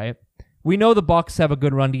scenario, right? We know the Bucs have a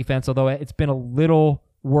good run defense, although it's been a little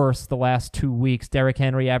worse the last 2 weeks. Derrick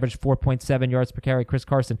Henry averaged 4.7 yards per carry. Chris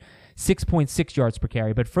Carson, 6.6 yards per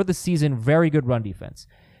carry. But for the season, very good run defense.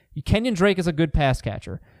 Kenyon Drake is a good pass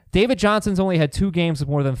catcher. David Johnson's only had 2 games with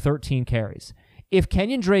more than 13 carries. If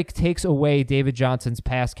Kenyon Drake takes away David Johnson's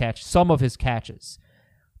pass catch, some of his catches,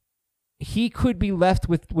 he could be left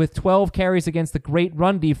with 12 carries against the great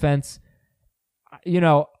run defense.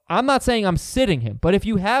 I'm not saying I'm sitting him, but if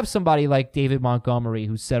you have somebody like David Montgomery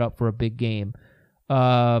who's set up for a big game,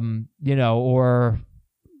 or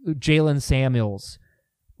Jalen Samuels,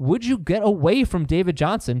 would you get away from David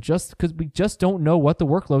Johnson just because we just don't know what the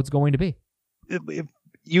workload's going to be?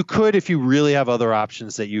 You could if you really have other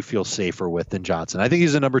options that you feel safer with than Johnson. I think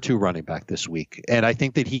he's a number 2 running back this week, and I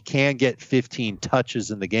think that he can get 15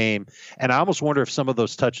 touches in the game. And I almost wonder if some of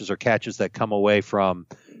those touches are catches that come away from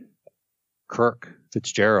Kirk,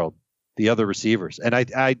 Fitzgerald, the other receivers. And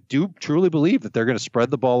I do truly believe that they're going to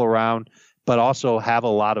spread the ball around, but also have a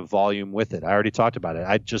lot of volume with it. I already talked about it.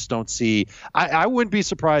 I just don't see – I wouldn't be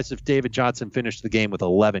surprised if David Johnson finished the game with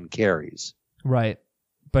 11 carries. Right.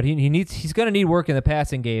 But he's going to need work in the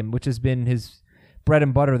passing game, which has been his bread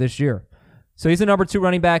and butter this year. So he's a number 2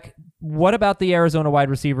 running back. What about the Arizona wide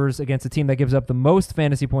receivers against a team that gives up the most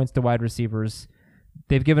fantasy points to wide receivers?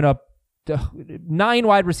 They've given up 9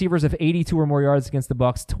 wide receivers have 82 or more yards against the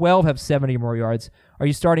Bucs. 12 have 70 or more yards. Are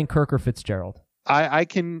you starting Kirk or Fitzgerald? I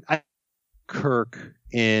Kirk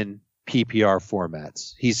in PPR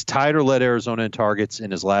formats. He's tied or led Arizona in targets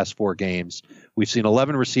in his last 4 games. We've seen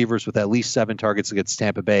 11 receivers with at least 7 targets against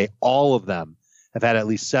Tampa Bay. All of them have had at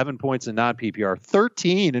least 7 points in non-PPR,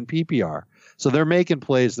 13 in PPR. So they're making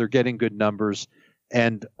plays. They're getting good numbers.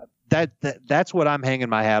 And that's what I'm hanging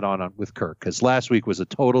my hat on with Kirk, because last week was a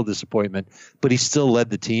total disappointment, but he still led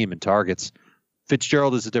the team in targets.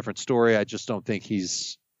 Fitzgerald is a different story. I just don't think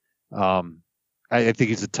he's I think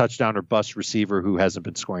he's a touchdown or bust receiver who hasn't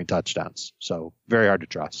been scoring touchdowns. So very hard to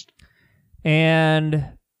trust. And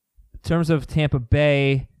in terms of Tampa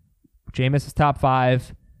Bay, Jameis is top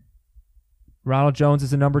 5. Ronald Jones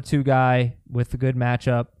is a number 2 guy with a good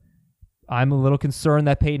matchup. I'm a little concerned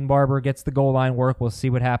that Peyton Barber gets the goal line work. We'll see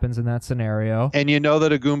what happens in that scenario. And you know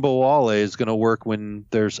that Ogunbowale is going to work when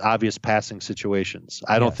there's obvious passing situations.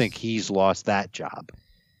 I don't think he's lost that job.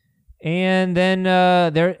 And then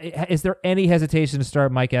is there any hesitation to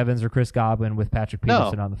start Mike Evans or Chris Godwin with Patrick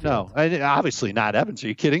Peterson on the field? No, obviously not Evans. Are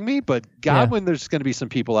you kidding me? But Godwin, there's going to be some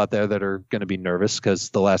people out there that are going to be nervous because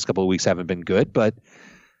the last couple of weeks haven't been good. But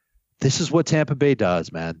this is what Tampa Bay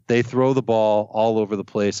does, man. They throw the ball all over the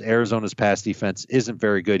place. Arizona's pass defense isn't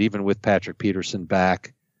very good, even with Patrick Peterson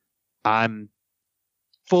back. I'm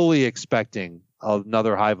fully expecting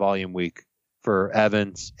another high-volume week for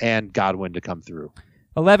Evans and Godwin to come through.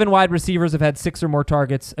 11 wide receivers have had 6 or more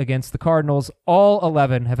targets against the Cardinals. All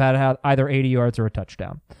 11 have had either 80 yards or a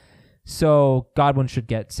touchdown. So Godwin should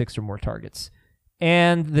get 6 or more targets.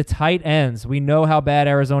 And the tight ends. We know how bad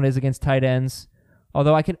Arizona is against tight ends.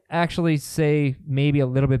 Although I can actually say maybe a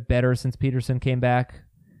little bit better since Peterson came back.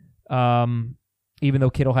 Even though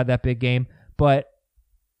Kittle had that big game. But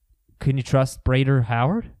can you trust Brader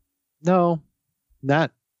Howard? No.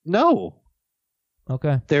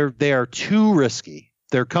 Okay. They are too risky.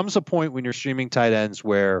 There comes a point when you're streaming tight ends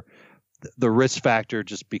where the risk factor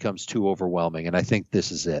just becomes too overwhelming, and I think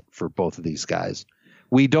this is it for both of these guys.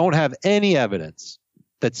 We don't have any evidence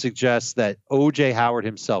that suggests that O.J. Howard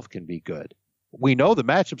himself can be good. We know the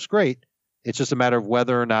matchup's great. It's just a matter of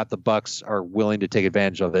whether or not the Bucs are willing to take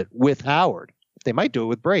advantage of it with Howard. They might do it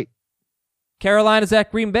with Brate. Carolina's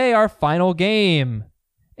at Green Bay, our final game.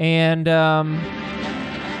 And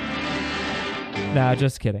no,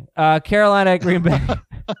 just kidding. Carolina at Green Bay.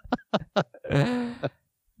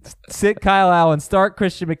 Sit Kyle Allen. Start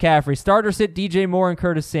Christian McCaffrey. Start or sit DJ Moore and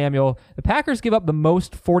Curtis Samuel. The Packers give up the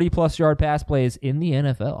most 40-plus yard pass plays in the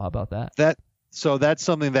NFL. How about that? So that's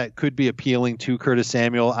something that could be appealing to Curtis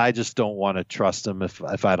Samuel. I just don't want to trust him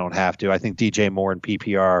if I don't have to. I think DJ Moore in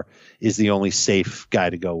PPR is the only safe guy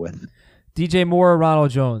to go with. DJ Moore or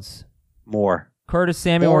Ronald Jones? Moore. Curtis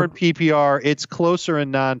Samuel. Or in PPR. It's closer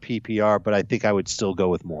in non-PPR, but I think I would still go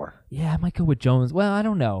with Moore. Yeah, I might go with Jones. Well, I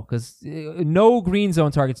don't know, because no green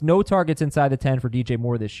zone targets, no targets inside the 10 for DJ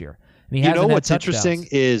Moore this year. And he hasn't had what's touchdowns. interesting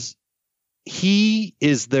is he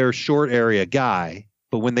is their short area guy,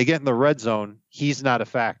 but when they get in the red zone, he's not a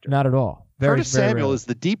factor. Not at all. Curtis Samuel is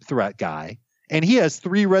the deep threat guy, and he has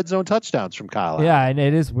 3 red zone touchdowns from Kyle Allen. Yeah, and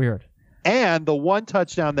it is weird. And the one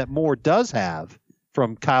touchdown that Moore does have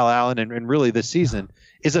from Kyle Allen and really this season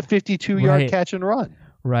is a 52-yard catch and run.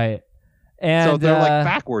 Right. And so they're like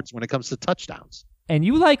backwards when it comes to touchdowns. And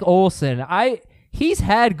you like Olsen. He's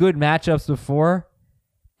had good matchups before,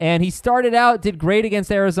 and he started out, did great against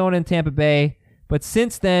Arizona and Tampa Bay, but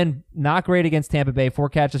since then, not great against Tampa Bay. 4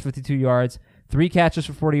 catches, 52 yards, 3 catches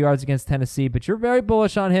for 40 yards against Tennessee. But you're very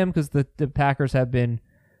bullish on him because the Packers have been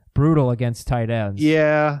brutal against tight ends.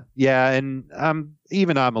 Yeah, and I'm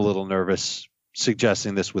a little nervous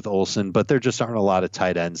suggesting this with Olsen, but there just aren't a lot of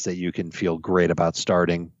tight ends that you can feel great about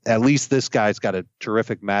starting. At least this guy's got a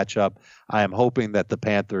terrific matchup. I am hoping that the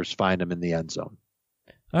Panthers find him in the end zone.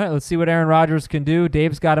 All right, let's see what Aaron Rodgers can do.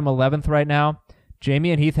 Dave's got him 11th right now.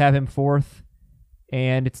 Jamie and Heath have him 4th.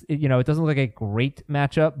 And it doesn't look like a great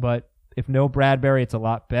matchup, but if no Bradbury, it's a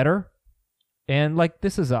lot better. And like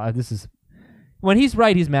this is when he's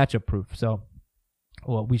right, he's matchup proof. So,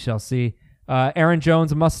 well, we shall see. Aaron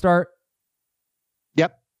Jones, a must start.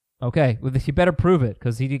 Yep. Okay, well, he better prove it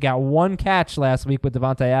because he got 1 catch last week with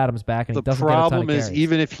Devontae Adams back, and he doesn't get a ton of carries. The problem is,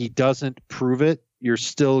 even if he doesn't prove it, you're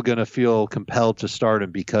still going to feel compelled to start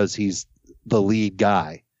him because he's the lead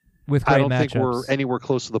guy. With great I don't matchups. think we're anywhere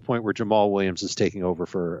close to the point where Jamal Williams is taking over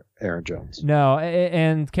for Aaron Jones. No,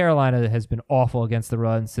 and Carolina has been awful against the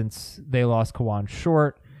run since they lost Kawan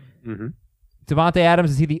Short. Mm-hmm. Devontae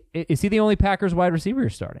Adams, is he the only Packers wide receiver you're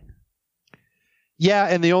starting? Yeah,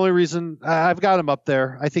 and the only reason I've got him up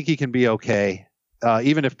there, I think he can be okay.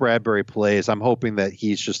 Even if Bradbury plays, I'm hoping that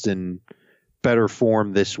he's just in better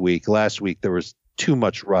form this week. Last week, there was too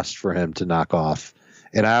much rust for him to knock off.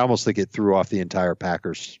 And I almost think it threw off the entire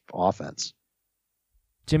Packers offense.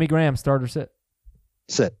 Jimmy Graham, start or sit?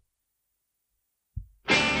 Sit.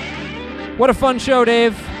 What a fun show,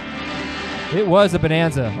 Dave. It was a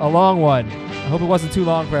bonanza, a long one. I hope it wasn't too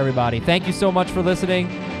long for everybody. Thank you so much for listening.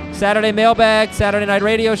 Saturday mailbag, Saturday night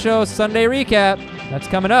radio show, Sunday recap. That's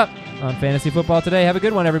coming up on Fantasy Football Today. Have a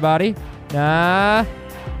good one, everybody. No.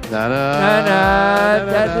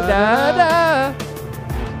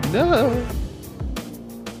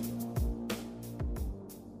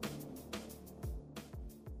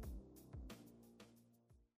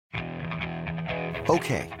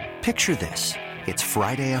 Okay, picture this. It's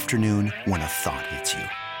Friday afternoon when a thought hits you.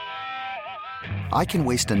 I can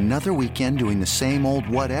waste another weekend doing the same old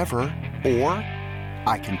whatever, or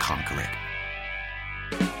I can conquer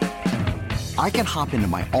it. I can hop into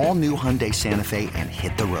my all-new Hyundai Santa Fe and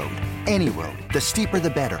hit the road. Any road. The steeper, the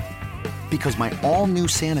better. Because my all-new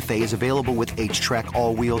Santa Fe is available with H-Track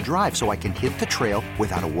all-wheel drive, so I can hit the trail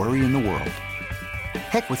without a worry in the world.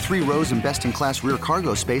 Heck, with 3 rows and best-in-class rear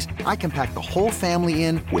cargo space, I can pack the whole family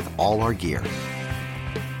in with all our gear.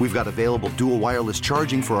 We've got available dual wireless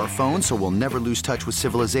charging for our phones, so we'll never lose touch with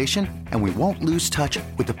civilization, and we won't lose touch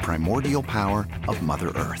with the primordial power of Mother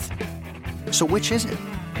Earth. So which is it?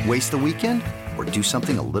 Waste the weekend or do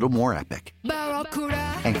something a little more epic?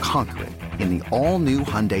 And conquer it in the all-new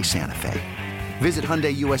Hyundai Santa Fe. Visit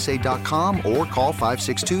HyundaiUSA.com or call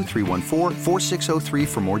 562-314-4603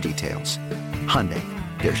 for more details. Hyundai,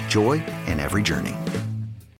 there's joy in every journey.